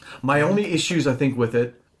 My only issues, I think, with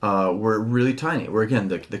it were really tiny. Were, again,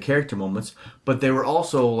 the character moments. But they were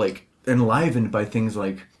also, like, enlivened by things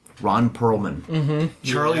like Ron Perlman.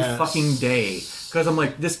 Charlie fucking Day. Because I'm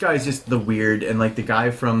like, this guy's just the weird, and like the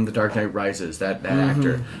guy from The Dark Knight Rises, that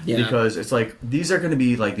actor. Yeah. Because it's like, these are going to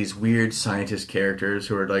be like these weird scientist characters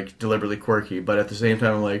who are like deliberately quirky, but at the same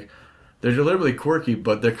time, I'm like, they're deliberately quirky,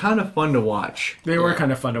 but they're kind of fun to watch. They were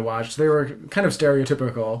kind of fun to watch. They were kind of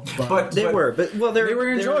stereotypical, but They were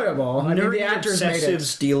enjoyable. I mean, the actors made it.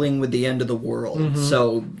 obsessives dealing with the end of the world.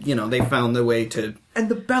 So, they found the way to... And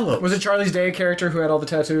the bellows. Was it Charlie's Day character who had all the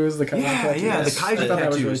tattoos? The kind of tattoos? Yeah, the kaiju I thought that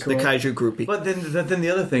was really tattoos. cool. The kaiju groupie. But then the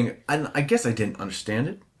other thing, and I guess I didn't understand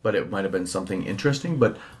it, but it might have been something interesting,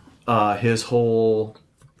 but his whole,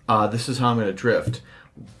 this is how I'm going to drift.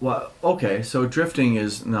 Well, okay, so drifting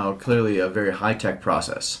is now clearly a very high-tech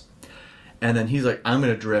process. And then he's like, I'm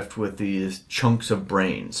going to drift with these chunks of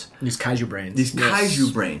brains. These kaiju brains. These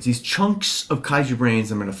kaiju brains. These chunks of kaiju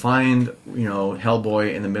brains. I'm going to find,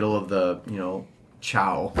 Hellboy in the middle of the,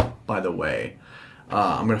 Chow, by the way.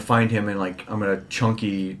 I'm going to find him and, like, I'm going to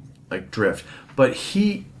chunky, like, drift. But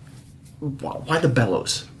why the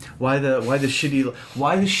bellows? Why the shitty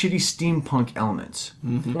steampunk elements?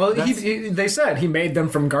 Well, they said he made them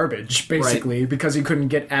from garbage, basically, because he couldn't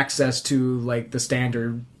get access to like the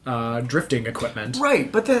standard drifting equipment.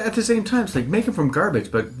 Right, but then at the same time, it's like, make them from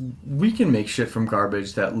garbage, but we can make shit from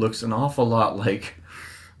garbage that looks an awful lot like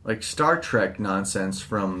Star Trek nonsense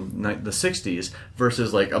from the 60s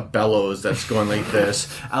versus like a bellows that's going like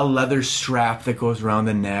this, a leather strap that goes around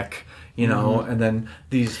the neck, and then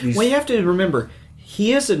these... Well, you have to remember,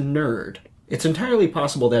 he is a nerd. It's entirely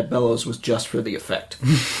possible that bellows was just for the effect.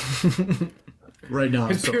 Right now,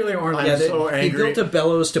 It's purely ornament. I'm so He angry. built a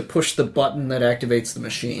bellows to push the button that activates the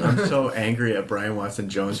machine. I'm so angry at Brian Watson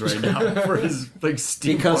Jones right now for his like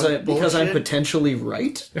steampunk because I'm bullshit. potentially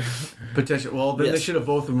right. Potential. Well, then they Yes. should have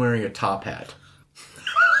both been wearing a top hat.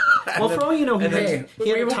 Well, for all you know, he had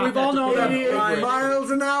we've a top all hat known to that put on. Brian-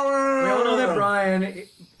 miles an hour. We all know that Brian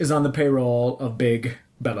is on the payroll of Big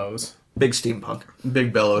Bellows. Big steampunk.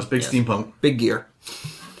 Big bellows, big steampunk. Big gear.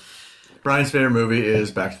 Brian's favorite movie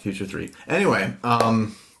is Back to the Future 3. Anyway,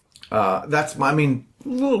 that's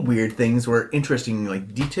little weird things were interesting,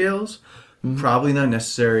 like details. Probably not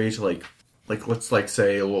necessary to like let's like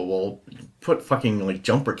say we'll put fucking like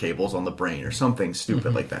jumper cables on the brain or something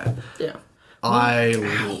stupid like that. Yeah. Sorry,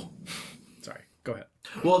 go ahead.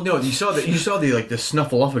 Well, no, you saw the like the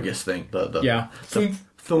snuffleupagus thing. Yeah. Thump,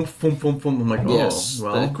 thump, thump, thump, thump. I'm like, Yes. oh,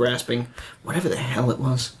 well, The grasping. Whatever the hell it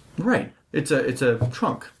was. right. It's a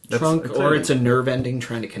trunk. Or it's a nerve ending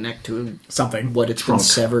trying to connect to Something. what it's been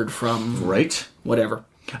severed from. right. Whatever.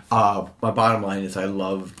 My bottom line is I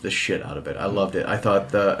loved the shit out of it. I loved it. I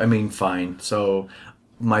thought fine. So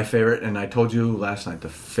my favorite, and I told you last night,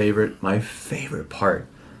 my favorite part,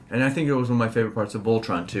 and I think it was one of my favorite parts of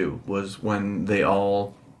Voltron too, was when they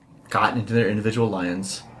all got into their individual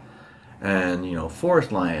lions, and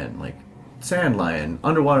forest lion, like sand lion,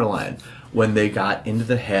 underwater lion, when they got into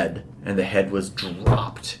the head and the head was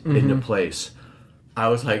dropped into place. I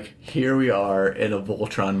was like, here we are in a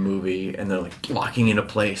Voltron movie, and they're like locking into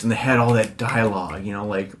place, and they had all that dialogue,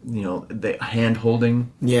 the hand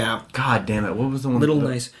holding. Yeah. God damn it! What was the one? Little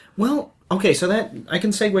nice. Well, okay, so that I can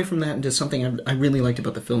segue from that into something I really liked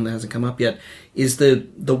about the film that hasn't come up yet is the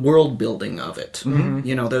world building of it.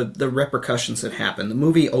 The repercussions that happen. The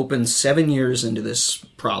movie opens 7 years into this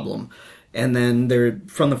problem. And then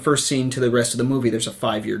from the first scene to the rest of the movie, there's a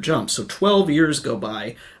 5-year jump. So 12 years go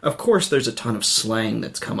by. Of course, there's a ton of slang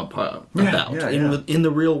that's come about in the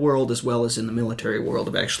real world as well as in the military world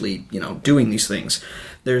of actually, doing these things.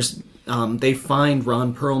 They find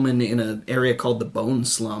Ron Perlman in an area called the Bone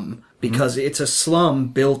Slum because it's a slum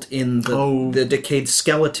built in the decayed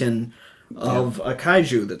skeleton of a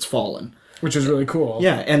kaiju that's fallen. Which is really cool.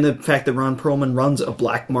 Yeah, and the fact that Ron Perlman runs a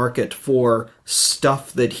black market for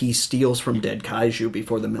stuff that he steals from dead kaiju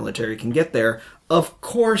before the military can get there. Of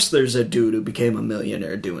course there's a dude who became a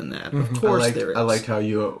millionaire doing that. Of course there is. I liked how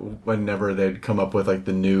whenever they'd come up with like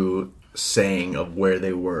the new saying of where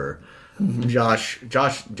they were. Josh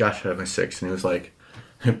had my 6, and he was like,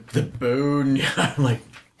 "The bone." I'm like,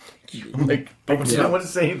 I don't want to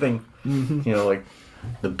say anything. You know, like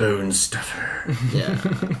the bone stuffer. Yeah.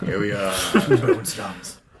 Here we are, Bone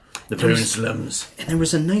slums. the bone slums. And there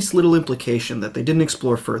was a nice little implication that they didn't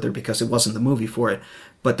explore further because it wasn't the movie for it,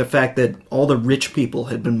 but the fact that all the rich people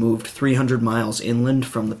had been moved 300 miles inland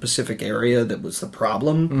from the Pacific area that was the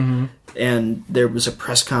problem. And there was a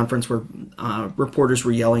press conference where reporters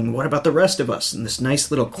were yelling, "What about the rest of us?" And this nice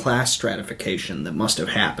little class stratification that must have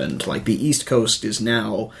happened. Like the East Coast is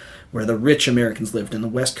now where the rich Americans lived, and the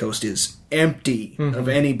West Coast is empty of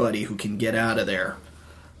anybody who can get out of there.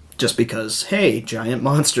 Just because, hey, giant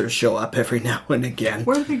monsters show up every now and again.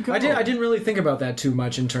 Where did they go? I didn't really think about that too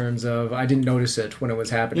much in terms of I didn't notice it when it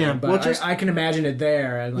was happening. Yeah, but well, just- I can imagine it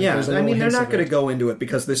there. And, like, Yeah, there's a I little mean, they're hints not of going it. to go into it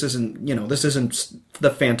because this isn't the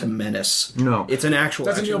Phantom Menace. No. It's an actual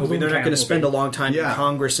That's a action Neil movie. They're not going to Blomkamp spend a movie. long time Yeah. in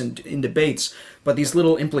Congress and in debates. But these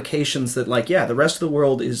little implications that, like, yeah, the rest of the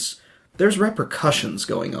world is... There's repercussions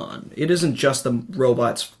going on. It isn't just the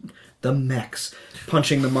robots, the mechs,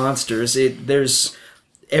 punching the monsters. There's...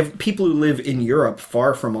 people who live in Europe,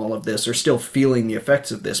 far from all of this, are still feeling the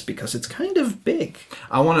effects of this because it's kind of big.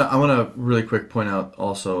 I wanna really quick point out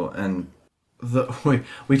also, and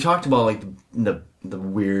we talked about like the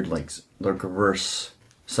weird like the reverse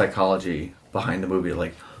psychology behind the movie.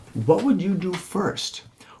 Like, what would you do first?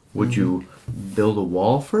 Would you build a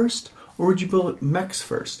wall first, or would you build mechs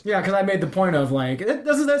first? Yeah, because I made the point of like,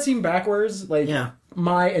 doesn't that seem backwards? Like, Yeah.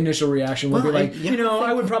 my initial reaction would Well, be like, yeah,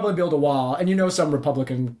 I would probably build a wall, and some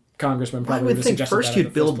Republican congressman I probably would have think suggested first that in you'd the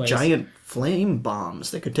first build place. giant flame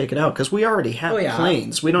bombs that could take it out because we already have Oh, yeah.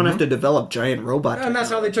 planes. We don't have to develop giant robot. And that's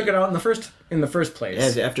how they took it out in the first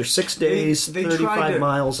place. And after 6 days, They tried 35 to-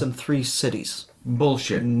 miles, and 3 cities.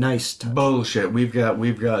 Bullshit. Nice touch. Bullshit. We've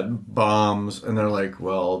got bombs, and they're like,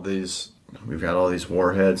 well, we've got all these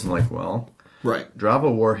warheads, and like, well, Right. drop a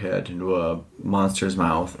warhead into a monster's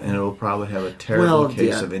mouth, and it'll probably have a terrible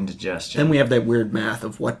case of indigestion. Then we have that weird math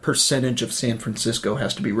of what percentage of San Francisco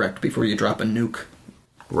has to be wrecked before you drop a nuke.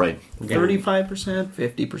 Right. 35%,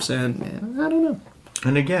 50%, I don't know.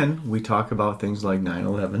 And again, we talk about things like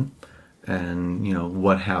 9/11 and,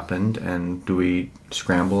 what happened, and do we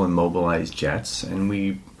scramble and mobilize jets? And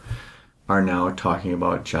we are now talking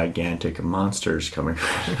about gigantic monsters coming.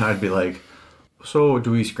 I'd be like, so do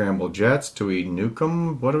we scramble jets? Do we nuke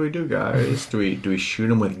them? What do we do, guys? Do we shoot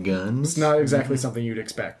them with guns? It's not exactly something you'd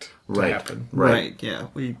expect to happen. Right. Yeah.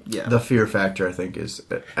 The fear factor, I think,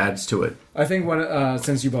 adds to it. I think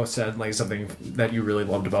since you both said like something that you really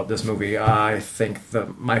loved about this movie, I think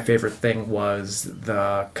my favorite thing was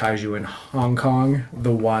the kaiju in Hong Kong.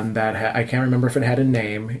 The one that I can't remember if it had a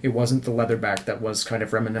name. It wasn't the leatherback that was kind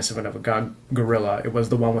of reminiscent of a gorilla. It was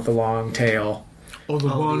the one with the long tail. Oh, the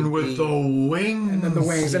one with the wings. And the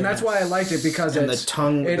wings, and that's why I liked it because And the it's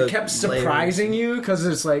tongue, It the kept surprising you because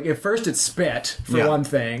it's like at first it spit for Yeah. one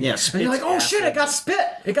thing, Yeah, and you're like, spit's oh shit, it got spit,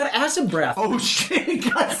 it got acid breath. Oh shit,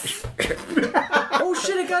 it got Oh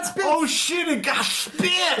shit, it got spit. Oh shit, it got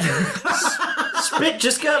spit! Spit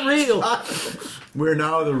just got real. We're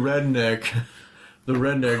now the redneck. The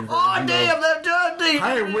redneck. Oh, damn, that done.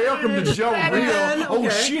 Hi, welcome to Joe Real. Oh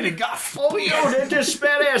shit, it got spit! Oh, yo, that just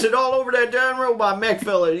spat acid all over that darn robot mech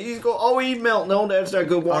fella. He's he's melting. No, that's not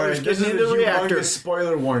good water. All It's right, this getting is into a the reactor. humongous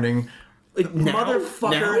spoiler warning. Now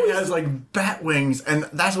Motherfucker has like bat wings, and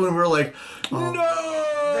that's when we were like, no!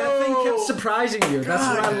 That thing kept surprising you. That's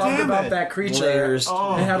what I God loved damn about it. that creature. Layers.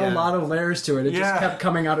 Oh, It had yeah. a lot of layers to it. It Yeah. just kept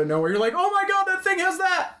coming out of nowhere. You're like, oh my god, that thing has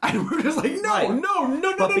that. And we're just like, no, Right.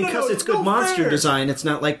 no. But because it's good no monster fair. design, it's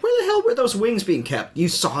not like, where the hell were those wings being kept? You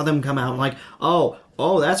saw them come out and like, oh,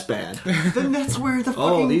 that's bad. Then that's where the fucking...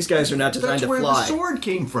 Oh, these guys are not designed that's to where fly. the sword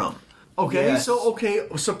came from. Okay, Yes.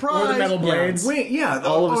 surprise. Or the metal blades.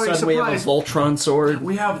 All of a sudden we have a surprise. Voltron sword.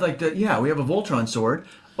 We have we have a Voltron sword.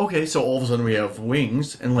 Okay, so all of a sudden we have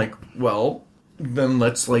wings, and like, well, then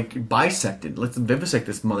let's like bisect it. Let's vivisect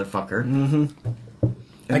this motherfucker.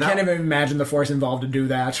 Mm-hmm. I can't even imagine the force involved to do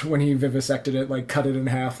that when he vivisected it, like cut it in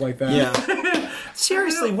half like that. Yeah.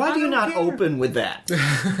 Seriously, why do you not open with that?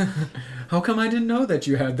 How come I didn't know that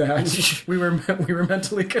you had that? we were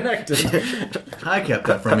mentally connected. I kept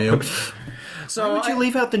that from you. So Why would you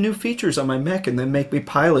leave out the new features on my mech and then make me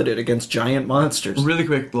pilot it against giant monsters? Really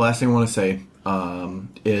quick, the last thing I want to say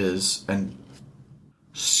is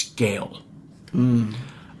scale.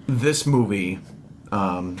 This movie,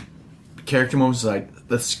 character moments aside,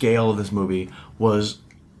 the scale of this movie was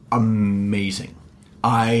amazing.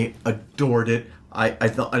 I adored it. I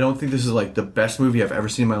don't think this is like the best movie I've ever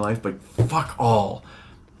seen in my life, but fuck all.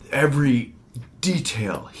 Every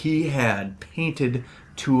detail he had painted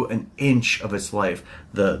to an inch of its life.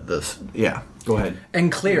 Yeah, go ahead.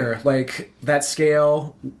 And clear, like that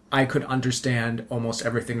scale, I could understand almost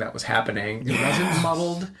everything that was happening. It wasn't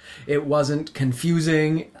muddled. It wasn't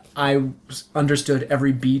confusing. I understood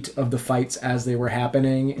every beat of the fights as they were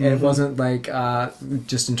happening. It wasn't like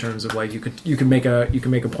just in terms of like you can make a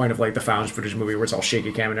point of like the found footage movie where it's all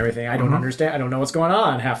shaky cam and everything. I don't understand. I don't know what's going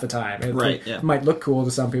on half the time. It might look cool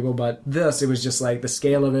to some people, but it was just like the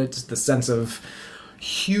scale of it, the sense of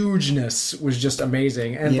hugeness was just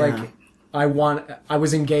amazing, and like I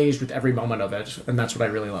was engaged with every moment of it, and that's what I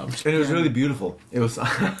really loved. And it was really beautiful. It was.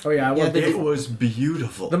 It was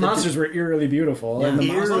beautiful. The monsters were eerily beautiful, and the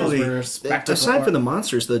monsters were spectacular. Aside from the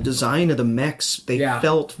monsters, the design of the mechs, they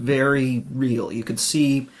felt very real. You could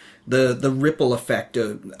see the ripple effect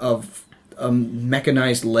of a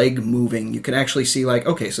mechanized leg moving. You could actually see like,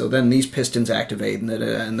 okay, so then these pistons activate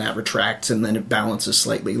and that retracts and then it balances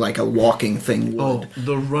slightly like a walking thing would. Oh,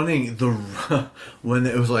 the running, when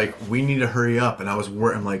it was like, we need to hurry up, and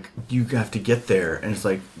I'm like, you have to get there, and it's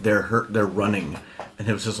like they're running, and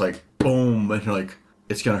it was just like boom, and you're like,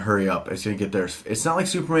 it's gonna hurry up, it's gonna get there. It's not like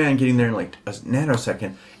Superman getting there in like a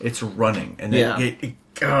nanosecond. It's running, and then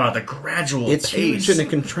the gradual it's pace. huge and it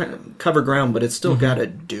can cover ground, but it's still gotta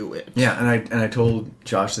do it. Yeah, and I told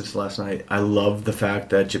Josh this last night. I love the fact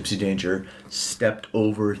that Gypsy Danger stepped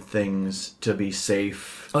over things to be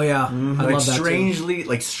safe. Oh yeah, I love that strangely,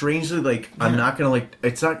 too. I'm not gonna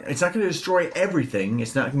it's not gonna destroy everything.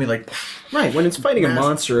 It's not gonna be like right when it's fighting a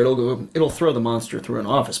monster, it'll throw the monster through an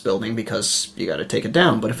office building because you got to take it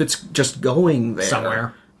down. But if it's just going there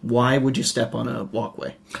somewhere, why would you step on a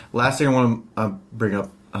walkway? Last thing I want to bring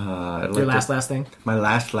up. Your last thing. My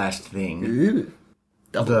last thing. Ooh.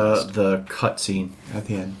 The cut scene at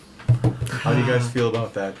the end. How do you guys feel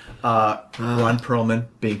about that? Ron Perlman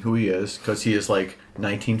being who he is, because he is like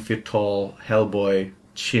 19 feet tall, Hellboy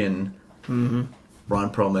chin. Mm-hmm.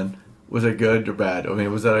 Ron Perlman. Was it good or bad? I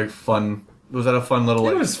mean, was that a fun little?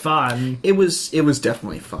 It was fun. It was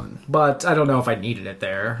definitely fun, but I don't know if I needed it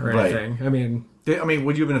there or anything. I mean,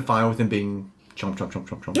 would you have been fine with him being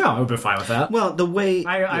chomp? Yeah, I would have been fine with that. Well, the way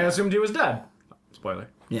I assumed he was dead. Spoiler.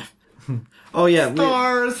 Yeah. Oh yeah,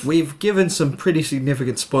 stars. We've given some pretty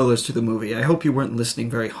significant spoilers to the movie. I hope you weren't listening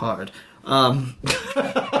very hard.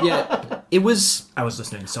 Yeah, it was. I was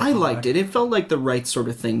listening. So I liked it. It felt like the right sort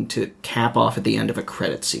of thing to cap off at the end of a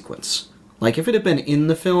credit sequence. Like if it had been in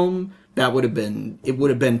the film, that would have been. It would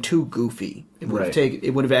have been too goofy. It would have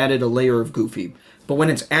It would have added a layer of goofy. But when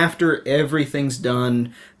it's after everything's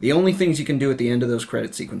done, the only things you can do at the end of those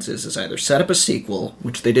credit sequences is either set up a sequel,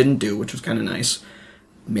 which they didn't do, which was kind of nice.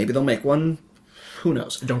 Maybe they'll make one. Who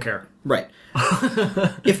knows? Don't care. Right.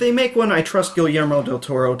 If they make one, I trust Guillermo del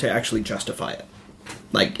Toro to actually justify it.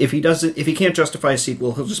 Like, if he can't justify a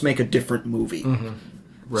sequel, he'll just make a different movie. Mm-hmm.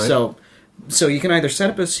 Right. So you can either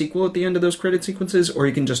set up a sequel at the end of those credit sequences, or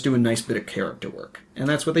you can just do a nice bit of character work. And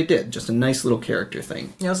that's what they did. Just a nice little character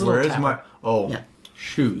thing. Yeah, Where is my... Oh, yeah.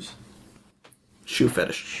 Shoes. Shoe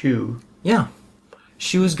fetish. Shoe. Yeah.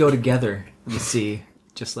 Shoes go together, you see,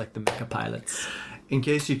 just like the mecha pilots. In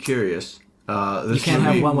case you're curious... you can't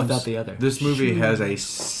have one without the other. This movie has a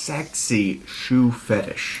sexy shoe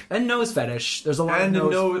fetish. And nose fetish. There's a lot of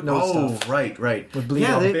nose stuff. Right.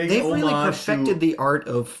 Yeah, they've really perfected the art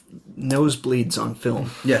of nosebleeds on film.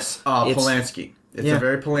 Yes, Polanski. It's a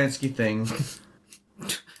very Polanski thing.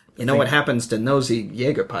 You know what happens to nosy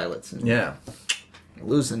Jaeger pilots? Yeah. You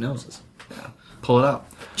lose the noses. Yeah. Pull it out.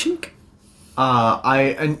 Chink.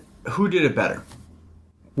 And who did it better?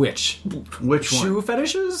 Which one? Shoe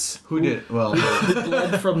fetishes? Who did it? Well, who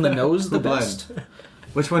bled from the nose the best?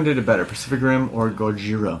 Which one did it better, Pacific Rim or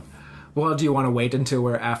Gojira? Well, do you want to wait until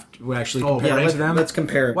we're actually comparing to them? Let's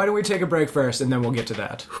compare. Why don't we take a break first, and then we'll get to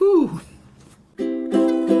that. Whew.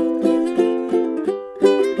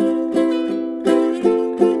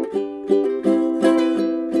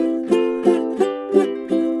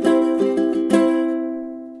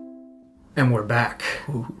 And we're back.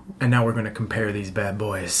 Ooh. And now we're going to compare these bad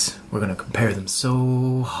boys. We're going to compare them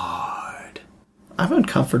so hard. I'm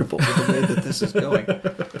uncomfortable with the way that this is going.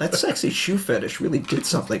 That sexy shoe fetish really did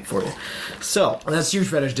something for you. So, that shoe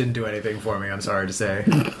fetish didn't do anything for me, I'm sorry to say.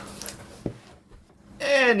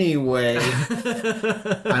 Anyway.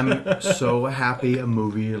 I'm so happy a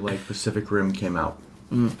movie like Pacific Rim came out.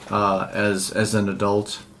 As an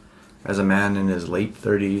adult, as a man in his late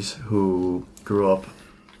 30s who grew up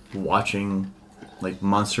watching like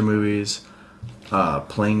monster movies,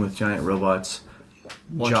 playing with giant robots.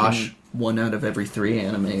 Watching Josh, 1 out of every 3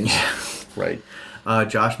 animes. Right.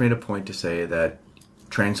 Josh made a point to say that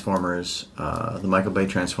Transformers, the Michael Bay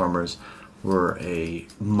Transformers, were a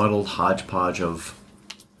muddled hodgepodge of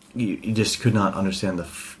you just could not understand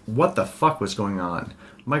what the fuck was going on.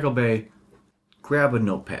 Michael Bay, grab a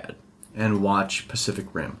notepad and watch Pacific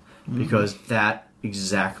Rim, because that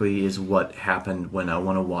exactly is what happened when I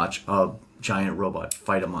want to watch a giant robot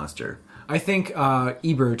fight a monster. I think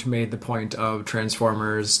Ebert made the point of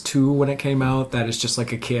Transformers 2 when it came out, that it's just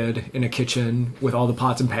like a kid in a kitchen with all the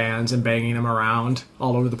pots and pans and banging them around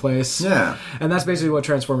all over the place. Yeah. And that's basically what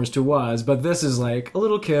Transformers 2 was, but this is like a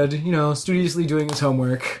little kid, studiously doing his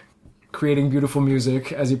homework, creating beautiful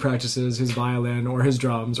music as he practices his violin or his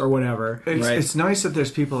drums or whatever. It's nice that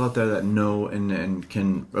there's people out there that know and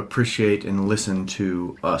can appreciate and listen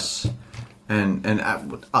to us and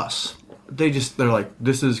us. They're like,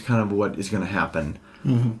 this is kind of what is going to happen.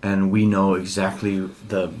 And we know exactly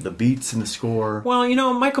the beats and the score.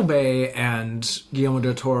 Well, Michael Bay and Guillermo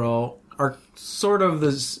del Toro are sort of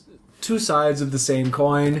the two sides of the same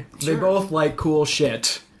coin. Sure. They both like cool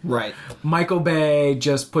shit. Right. Michael Bay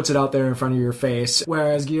just puts it out there in front of your face,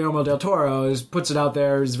 whereas Guillermo del Toro puts it out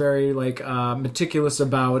there, is very meticulous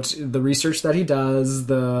about the research that he does,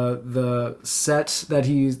 the set that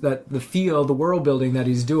the feel, the world building that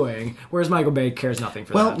he's doing, whereas Michael Bay cares nothing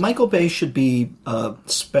for that. Well, Michael Bay should be a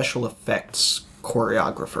special effects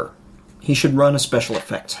choreographer. He should run a special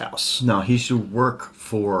effects house. No, he should work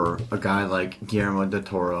for a guy like Guillermo del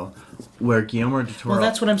Toro, where Guillermo del Toro... Well,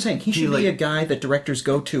 that's what I'm saying. He should be a guy that directors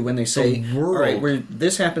go to when they say, all right,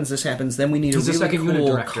 this happens, then we need a really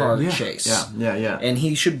cool car chase. Yeah. And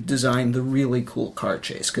he should design the really cool car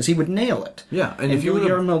chase, because he would nail it. Yeah, and if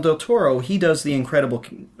Guillermo del Toro, he does the incredible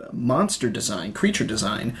monster design, creature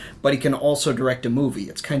design, but he can also direct a movie.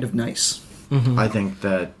 It's kind of nice. I think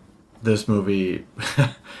that this movie...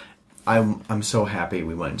 I'm so happy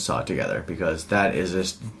we went and saw it together, because that is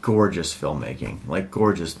just gorgeous filmmaking. Like,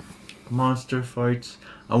 gorgeous monster fights.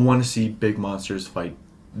 I want to see big monsters fight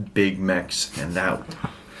big mechs, and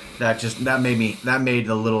that made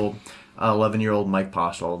the little 11-year-old Mike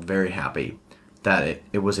Postle very happy that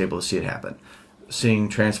it was able to see it happen. Seeing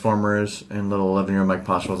Transformers and little 11-year-old Mike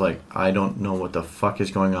Postle was like, I don't know what the fuck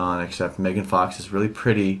is going on, except Megan Fox is really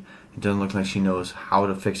pretty. It doesn't look like she knows how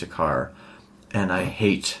to fix a car, and I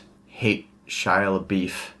hate Shia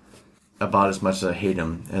LaBeouf about as much as I hate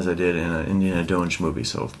him as I did in an Indiana Jones movie,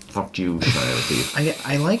 so fuck you, Shia LaBeouf.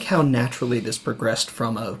 I like how naturally this progressed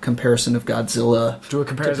from a comparison of Godzilla to a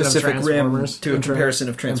comparison of Pacific Rim to a comparison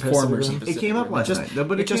of Transformers. It came up last night,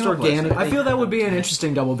 but it just came up organic. I feel that would be an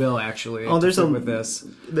interesting double bill, actually. Oh, there's with this.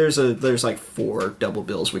 There's like 4 double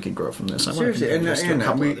bills we could grow from this. Seriously,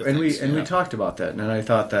 we talked about that, and I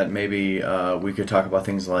thought that maybe we could talk about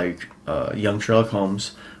things like Young Sherlock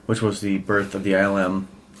Holmes, which was the birth of the ILM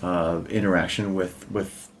interaction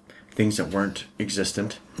with things that weren't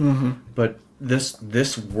existent. But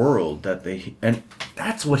this world and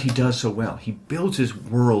that's what he does so well. He builds his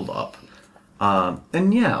world up.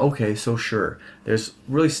 And yeah, okay, so sure. There's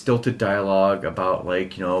really stilted dialogue about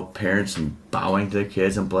parents and bowing to their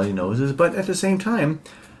kids and bloody noses, but at the same time,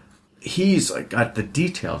 he's got the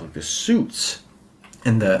details of the suits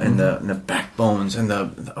and the backbones and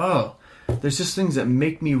there's just things that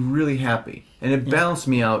make me really happy. And it balanced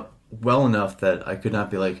me out well enough that I could not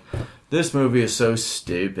be like, this movie is so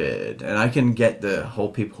stupid. And I can get the whole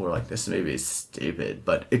people who are like, this movie is stupid.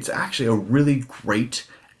 But it's actually a really great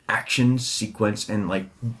action sequence, and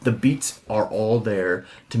the beats are all there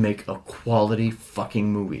to make a quality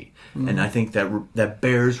fucking movie. And I think that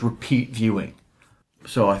bears repeat viewing.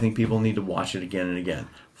 So I think people need to watch it again and again.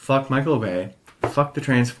 Fuck Michael Bay. Fuck the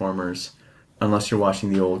Transformers. Unless you're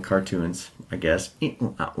watching the old cartoons, I guess.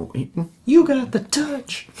 You got the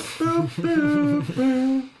touch.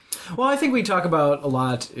 Well, I think we talk about a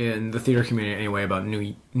lot in the theater community anyway about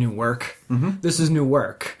new work. This is new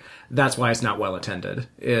work. That's why it's not well attended.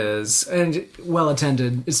 Well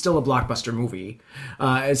attended. It's still a blockbuster movie.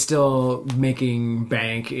 It's still making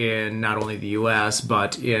bank in not only the U.S.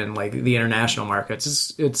 but in the international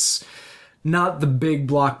markets. It's not the big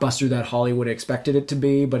blockbuster that Hollywood expected it to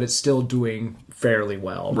be, but it's still doing fairly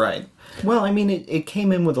well. Right. Well, I mean, it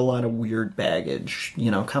came in with a lot of weird baggage.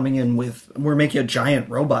 Coming in with, we're making a giant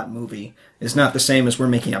robot movie is not the same as we're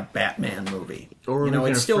making a Batman movie. Or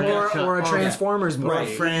it's still or a Transformers movie. Or a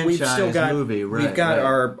franchise movie. Right, we've got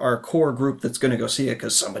our core group that's going to go see it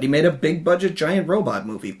because somebody made a big budget giant robot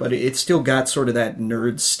movie, but it's still got sort of that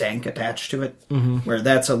nerd stank attached to it, where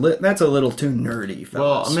that's a little too nerdy.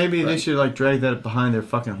 Fellas, well, maybe they should drag that behind their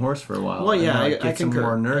fucking horse for a while. Well, yeah, and, I get some concur.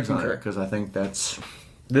 more nerds on it, because I think that's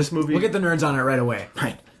this movie. We'll get the nerds on it right away.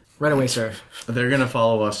 Right away, sir. They're going to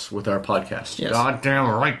follow us with our podcast. Yes. Goddamn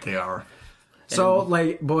right they are. So,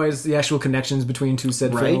 like, boys, the actual connections between two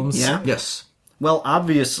said Right, films. yeah. Yes. Well,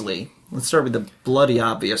 obviously, let's start with the bloody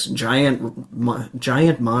obvious. Giant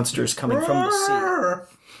monsters coming from the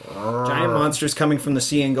sea. Giant monsters coming from the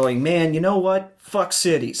sea and going, man, you know what? Fuck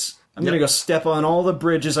cities. I'm going to go step on all the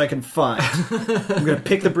bridges I can find. I'm going to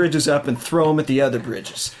pick the bridges up and throw them at the other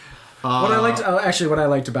bridges. What I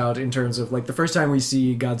liked about in terms of like the first time we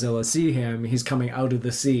see Godzilla see him, he's coming out of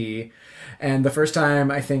the sea, and the first time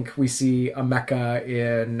I think we see a mecha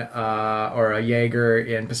in or a Jaeger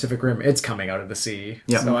in Pacific Rim, it's coming out of the sea.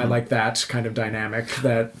 Yeah. So I like that kind of dynamic,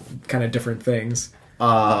 that kind of different things.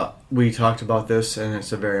 We talked about this, and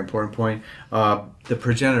it's a very important point. The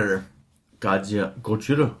progenitor,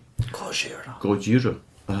 Gojira.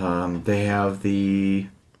 They have the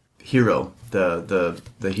hero,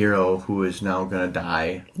 the hero who is now going to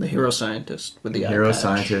die. The hero scientist with the eye hero patch.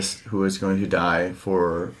 scientist who is going to die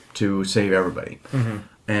to save everybody. Mm-hmm.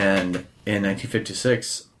 And in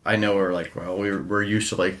 1956, I know we're used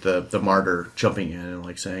to like the martyr jumping in and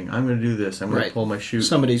like saying, I'm going to do this, I'm going to pull my chute.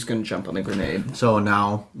 Somebody's going to jump on the grenade. So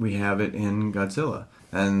now we have it in Godzilla.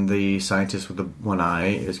 And the scientist with the one eye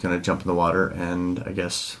is going to jump in the water and, I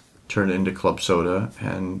guess, turn it into club soda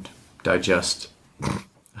and digest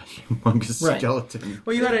a humongous skeleton.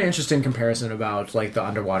 Well, you had an interesting comparison about like the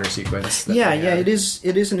underwater sequence. That Yeah, they had. it is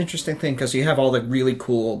an interesting thing because you have all the really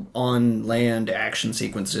cool on-land action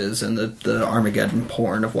sequences and the Armageddon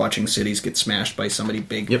porn of watching cities get smashed by somebody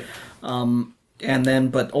big. Yep.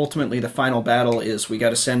 But ultimately the final battle is we got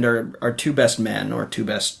to send our two best men or two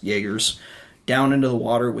best Jaegers down into the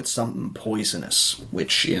water with something poisonous,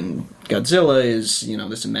 which in Godzilla is,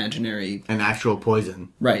 this imaginary... An actual poison.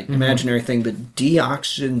 Right, imaginary thing that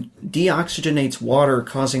deoxygenates water,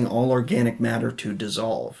 causing all organic matter to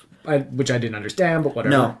dissolve. Which I didn't understand, but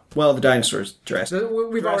whatever. No, well, the dinosaurs dressed.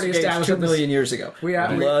 We've already established 2 that this- million years ago.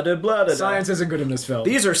 Blah. Science isn't good in this film.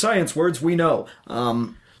 These are science words we know.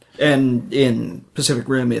 And in Pacific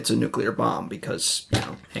Rim, it's a nuclear bomb because,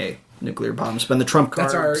 hey, nuclear bomb's been the trump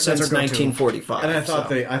card That's since our go-to. 1945. And I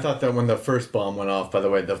thought that when the first bomb went off, by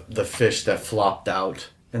the way, the fish that flopped out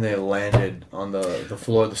and they landed on the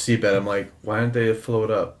floor of the seabed, I'm like, why didn't they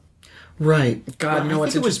float up? Right. God, no, I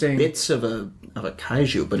it's think it was interesting. bits of a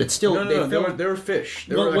kaiju, but it's still... They were fish.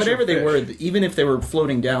 They were Well, whatever actual they were, fish. even if they were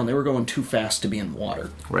floating down, they were going too fast to be in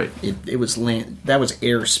water. Right. It was that was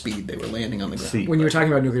air speed. They were landing on the ground. See. When you were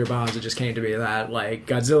talking about nuclear bombs, it just came to me that like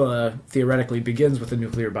Godzilla theoretically begins with a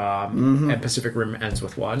nuclear bomb, and Pacific Rim ends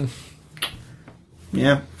with one.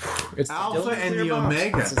 Yeah. It's Alpha and the nuclear bombs.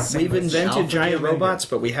 Omega. We've invented Alpha giant and Omega. robots,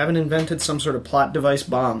 but we haven't invented some sort of plot device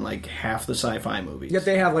bomb like half the sci-fi movies. Yet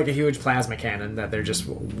they have like a huge plasma cannon that they're just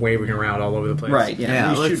waving around all over the place. Right, yeah.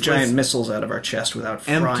 Yeah, we let's- shoot giant let's- missiles out of our chest without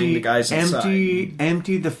frying the guys inside.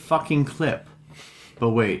 Empty the fucking clip.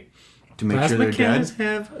 But wait, to make Plasma sure they're cannons dead.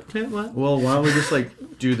 have a clip? What? Well, why don't we just like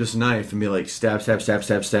do this knife and be like stab, stab, stab,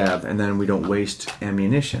 stab, stab, and then we don't waste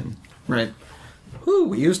ammunition. Right. Whew,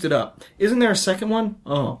 we used it up. Isn't there a second one?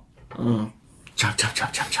 Oh. Chop, chop,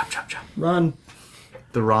 chop, chop, chop, chop, chop. Run.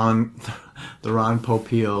 The Ron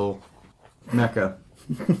Popeil mecha.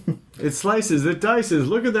 It slices, it dices.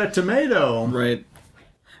 Look at that tomato. Right.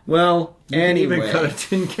 Well, You can anyway. even cut a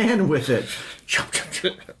tin can with it. Chop, chop,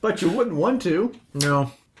 chop. But you wouldn't want to.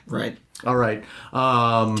 No. Right. All right.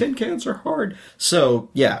 Tin cans are hard. So,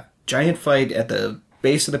 yeah, giant fight at the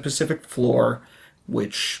base of the Pacific floor,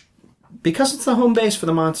 which, because it's the home base for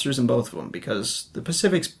the monsters in both of them, because the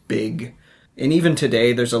Pacific's big, and even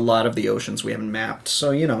today there's a lot of the oceans we haven't mapped,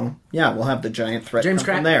 so, yeah, we'll have the giant threat come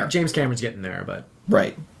from there. James Cameron's getting there, but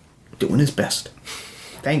Right. Doing his best.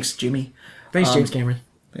 Thanks, Jimmy. thanks, James Cameron.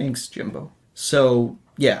 Thanks, Jimbo. So,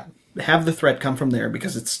 yeah, have the threat come from there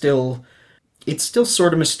because it's still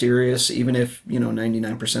sort of mysterious, even if,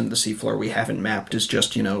 99% of the seafloor we haven't mapped is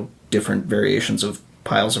just, different variations of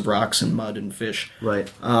piles of rocks and mud and fish.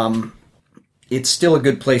 right. It's still a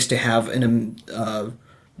good place to have a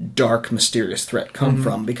dark, mysterious threat come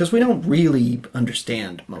from because we don't really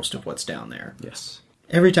understand most of what's down there. Yes.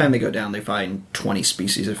 Every time they go down, they find 20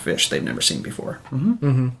 species of fish they've never seen before. Mm-hmm.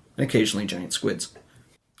 And occasionally giant squids.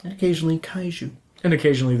 And occasionally kaiju. And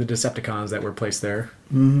occasionally the Decepticons that were placed there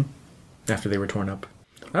after they were torn up.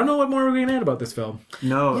 I don't know what more we're going to add about this film.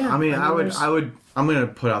 No, Yeah, I mean, there's- I'm going to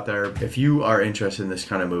put out there, if you are interested in this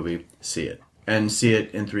kind of movie, see it. And see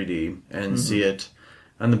it in 3D, and see it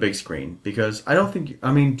on the big screen. Because I don't think,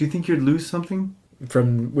 do you think you'd lose something?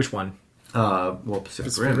 From which one? Pacific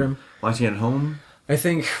Pacific Rim. Rim. Watching it at home?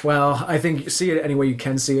 I think see it any way you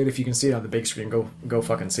can see it. If you can see it on the big screen, go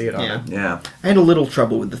fucking see it on Yeah. it. Yeah. I had a little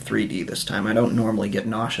trouble with the 3D this time. I don't normally get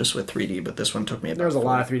nauseous with 3D, but this one took me about There was a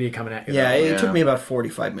lot of 3D coming at you. Yeah, though. it Yeah. took me about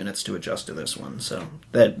 45 minutes to adjust to this one. So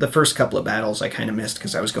that the first couple of battles I kind of missed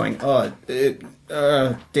because I was going,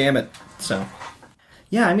 damn it. So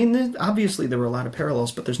yeah, I mean, obviously there were a lot of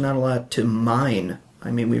parallels, but there's not a lot to mine.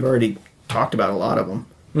 I mean, we've already talked about a lot of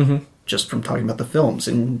them just from talking about the films,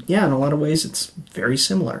 and yeah, in a lot of ways it's very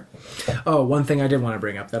similar. Oh, one thing I did want to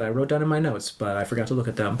bring up that I wrote down in my notes, but I forgot to look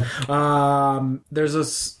at them. There's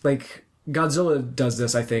this, like, Godzilla does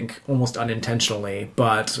this, I think, almost unintentionally,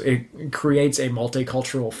 but it creates a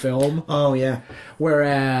multicultural film, Oh yeah,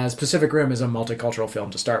 whereas Pacific Rim is a multicultural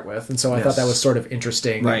film to start with, and so I thought that was sort of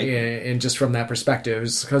interesting, Right. in just from that perspective,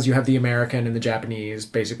 because you have the American and the Japanese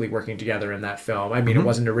basically working together in that film. I mean, it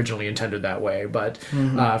wasn't originally intended that way, but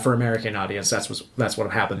for American audience, that's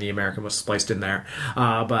what happened. The American was spliced in there,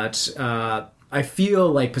 but I feel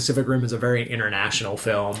like Pacific Rim is a very international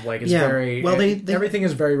film. Like, it's Yeah, very... well, they- everything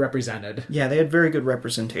is very represented. yeah, they had very good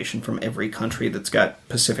representation from every country that's got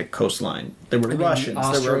Pacific coastline. There were Russians,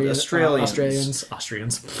 there were Australians.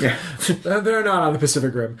 Austrians. Yeah. They're not on the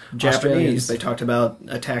Pacific Rim. Japanese. Australians. They talked about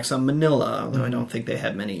attacks on Manila, although I don't think they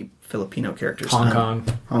had many Filipino characters. Hong on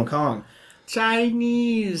Kong. Hong Kong.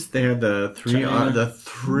 Chinese. They had the three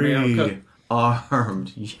America.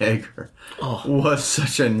 armed Jaeger. Was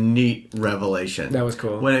such a neat revelation. That was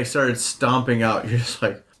cool. When it started stomping out, you're just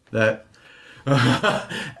like that.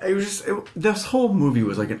 It was just this whole movie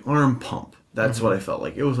was like an arm pump. That's what I felt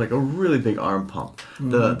like. It was like a really big arm pump.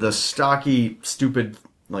 The stocky, stupid,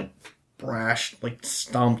 like brash, like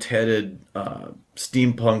stomped headed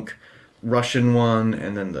steampunk Russian one,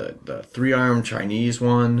 and then the 3-armed Chinese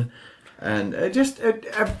one. And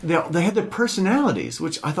they had their personalities,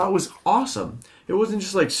 which I thought was awesome. It wasn't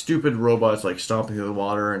just like stupid robots like stomping through the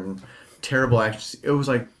water and terrible actions. It was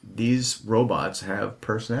like these robots have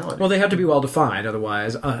personality. Well, they have to be well defined,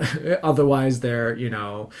 otherwise they're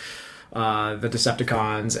the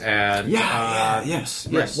Decepticons and yes.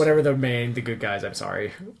 whatever the good guys. I'm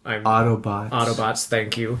sorry, Autobots.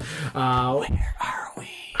 Thank you. Where are we?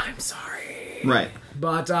 I'm sorry. Right.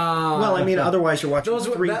 But Well, I mean, otherwise you're watching Those-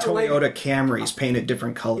 three that, Toyota Camrys painted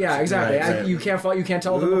different colors. yeah, exactly. Right. You can't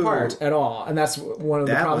tell them apart at all, and that's one of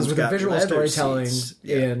the That problems one's with the got visual leather storytelling seats.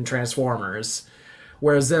 Yeah. in Transformers.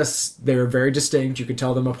 Whereas this, they're very distinct. You could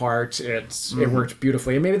tell them apart. It worked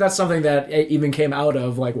beautifully, and maybe that's something that even came out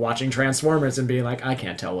of like watching Transformers and being like, I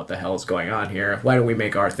can't tell what the hell is going on here. Why don't we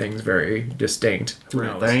make our things very distinct? Who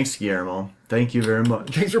knows? Thanks, Guillermo. Thank you very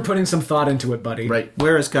much. Thanks for putting some thought into it, buddy. Right.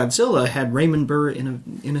 Whereas Godzilla had Raymond Burr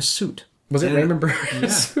in a suit. Was it And- Raymond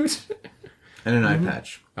Burr's suit? And an eye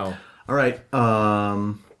patch. Oh. All right.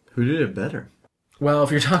 Who did it better? Well,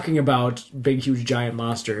 if you're talking about big, huge, giant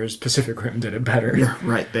monsters, Pacific Rim did it better.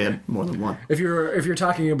 Right, they had more than one. If you're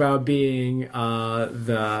talking about being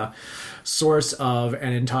the source of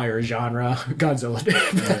an entire genre, Godzilla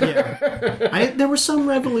did. There were some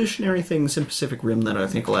revolutionary things in Pacific Rim that I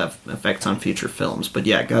think will have effects on future films. But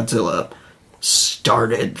yeah, Godzilla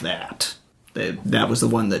started that. That was the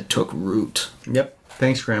one that took root. Yep.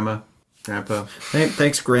 Thanks, Grandpa.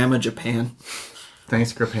 Thanks, Grandma Japan.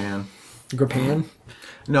 Thanks, Japan. Japan.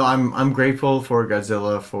 No, I'm grateful for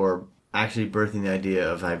Godzilla for actually birthing the idea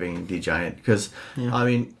of having the giant. Because, I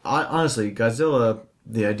mean, honestly, Godzilla,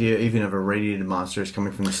 the idea even of irradiated monsters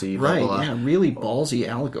coming from the sea, blah, Right, blah, blah. yeah, really ballsy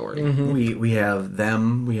allegory. We have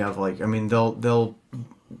them. We have like, I mean, they'll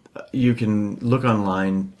you can look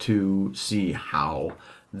online to see how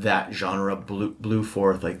that genre blew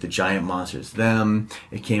forth, like the giant monsters. Them,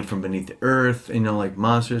 it came from beneath the earth, like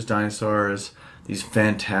monsters, dinosaurs, these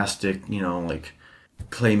fantastic, like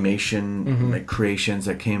claymation like creations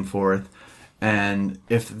that came forth. And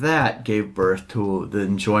if that gave birth to the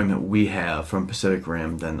enjoyment we have from Pacific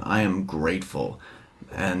Rim, then I am grateful.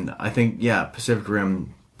 And I think, Pacific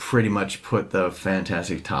Rim pretty much put the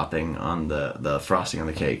fantastic topping on the frosting on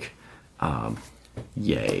the cake.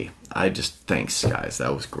 Yay. Thanks, guys.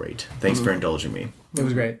 That was great. Thanks for indulging me. It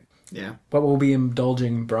was great. Yeah. But we'll be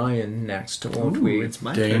indulging Brian next, won't we? It's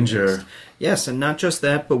my Danger. turn next. Yes, and not just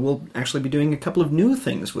that, but we'll actually be doing a couple of new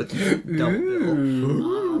things with Double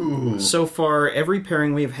Bill. So far, every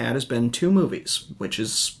pairing we've had has been 2 movies, which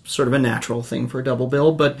is sort of a natural thing for Double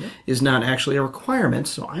Bill, but is not actually a requirement,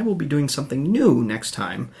 so I will be doing something new next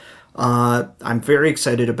time. I'm very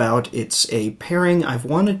excited about. It's a pairing I've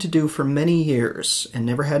wanted to do for many years and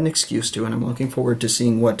never had an excuse to, and I'm looking forward to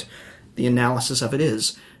seeing what the analysis of it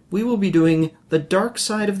is. We will be doing The Dark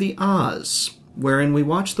Side of the Oz, wherein we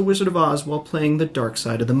watch The Wizard of Oz while playing The Dark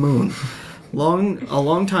Side of the Moon. A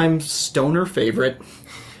long-time stoner favorite.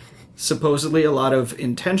 Supposedly a lot of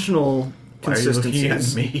intentional Why are you looking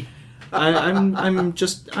consistencies. at me?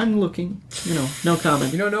 I'm looking. No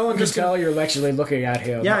comment. No one can tell you're actually looking at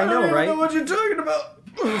him. Yeah, I know, I right? don't know what you're talking about.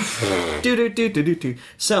 Do.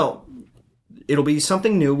 So, it'll be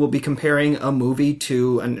something new. We'll be comparing a movie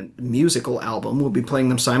to a musical album. We'll be playing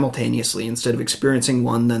them simultaneously instead of experiencing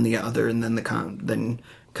one, then the other, and then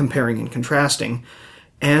comparing and contrasting.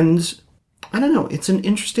 And I don't know. It's an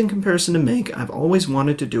interesting comparison to make. I've always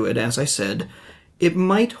wanted to do it. As I said, it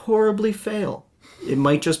might horribly fail. It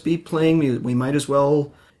might just be playing music.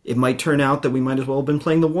 It might turn out that we might as well have been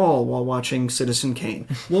playing The Wall while watching Citizen Kane.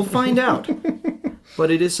 We'll find out.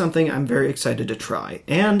 But it is something I'm very excited to try.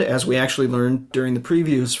 And as we actually learned during the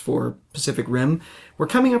previews for Pacific Rim, we're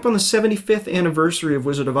coming up on the 75th anniversary of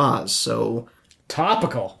Wizard of Oz, so...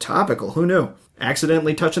 Topical. Who knew?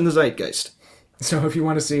 Accidentally touching the zeitgeist. So if you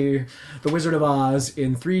want to see The Wizard of Oz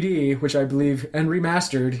in 3D, which I believe, and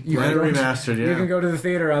remastered, you can go to the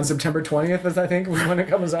theater on September 20th, I think, when it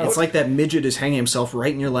comes out. It's like that midget is hanging himself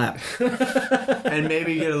right in your lap. And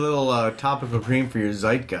maybe get a little topical cream for your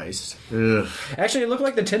zeitgeist. Ugh. Actually, it looked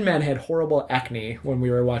like the Tin Man had horrible acne when we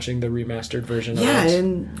were watching the remastered version of Yeah, it.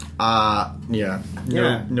 and...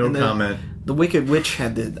 No comment. The Wicked Witch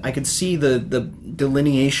had I could see the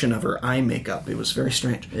delineation of her eye makeup. It was very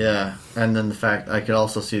strange. Yeah, and then the fact I could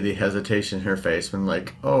also see the hesitation in her face when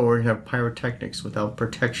like, oh, we're gonna have pyrotechnics without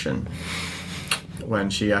protection. When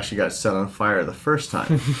she actually got set on fire the first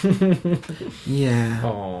time. Yeah.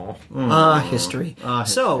 Aww. History.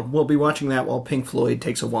 So, we'll be watching that while Pink Floyd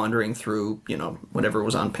takes a wandering through, whatever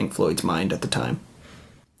was on Pink Floyd's mind at the time.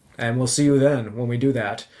 And we'll see you then when we do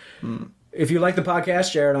that. If you like the podcast,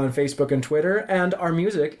 share it on Facebook and Twitter. And our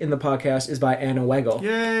music in the podcast is by Anna Weigel.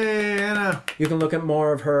 Yay, Anna! You can look at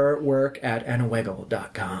more of her work at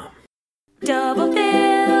annaweigel.com. Double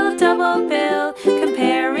bill,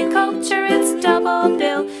 comparing culture, it's double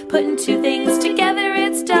bill. Putting two things together,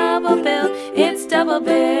 it's double bill.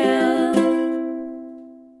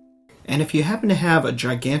 And if you happen to have a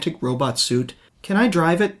gigantic robot suit, can I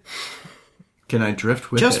drive it? Can I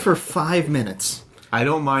drift with Just it? for 5 minutes. I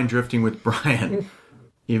don't mind drifting with Brian,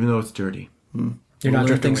 even though it's dirty. You're We'll not learn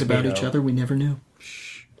drifting things with me, about each though. other we never knew.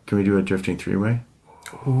 Can we do a drifting three-way?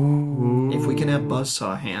 If we can have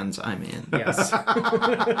buzzsaw hands, I'm in. Yes.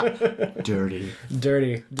 Dirty.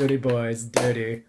 Dirty boys, dirty.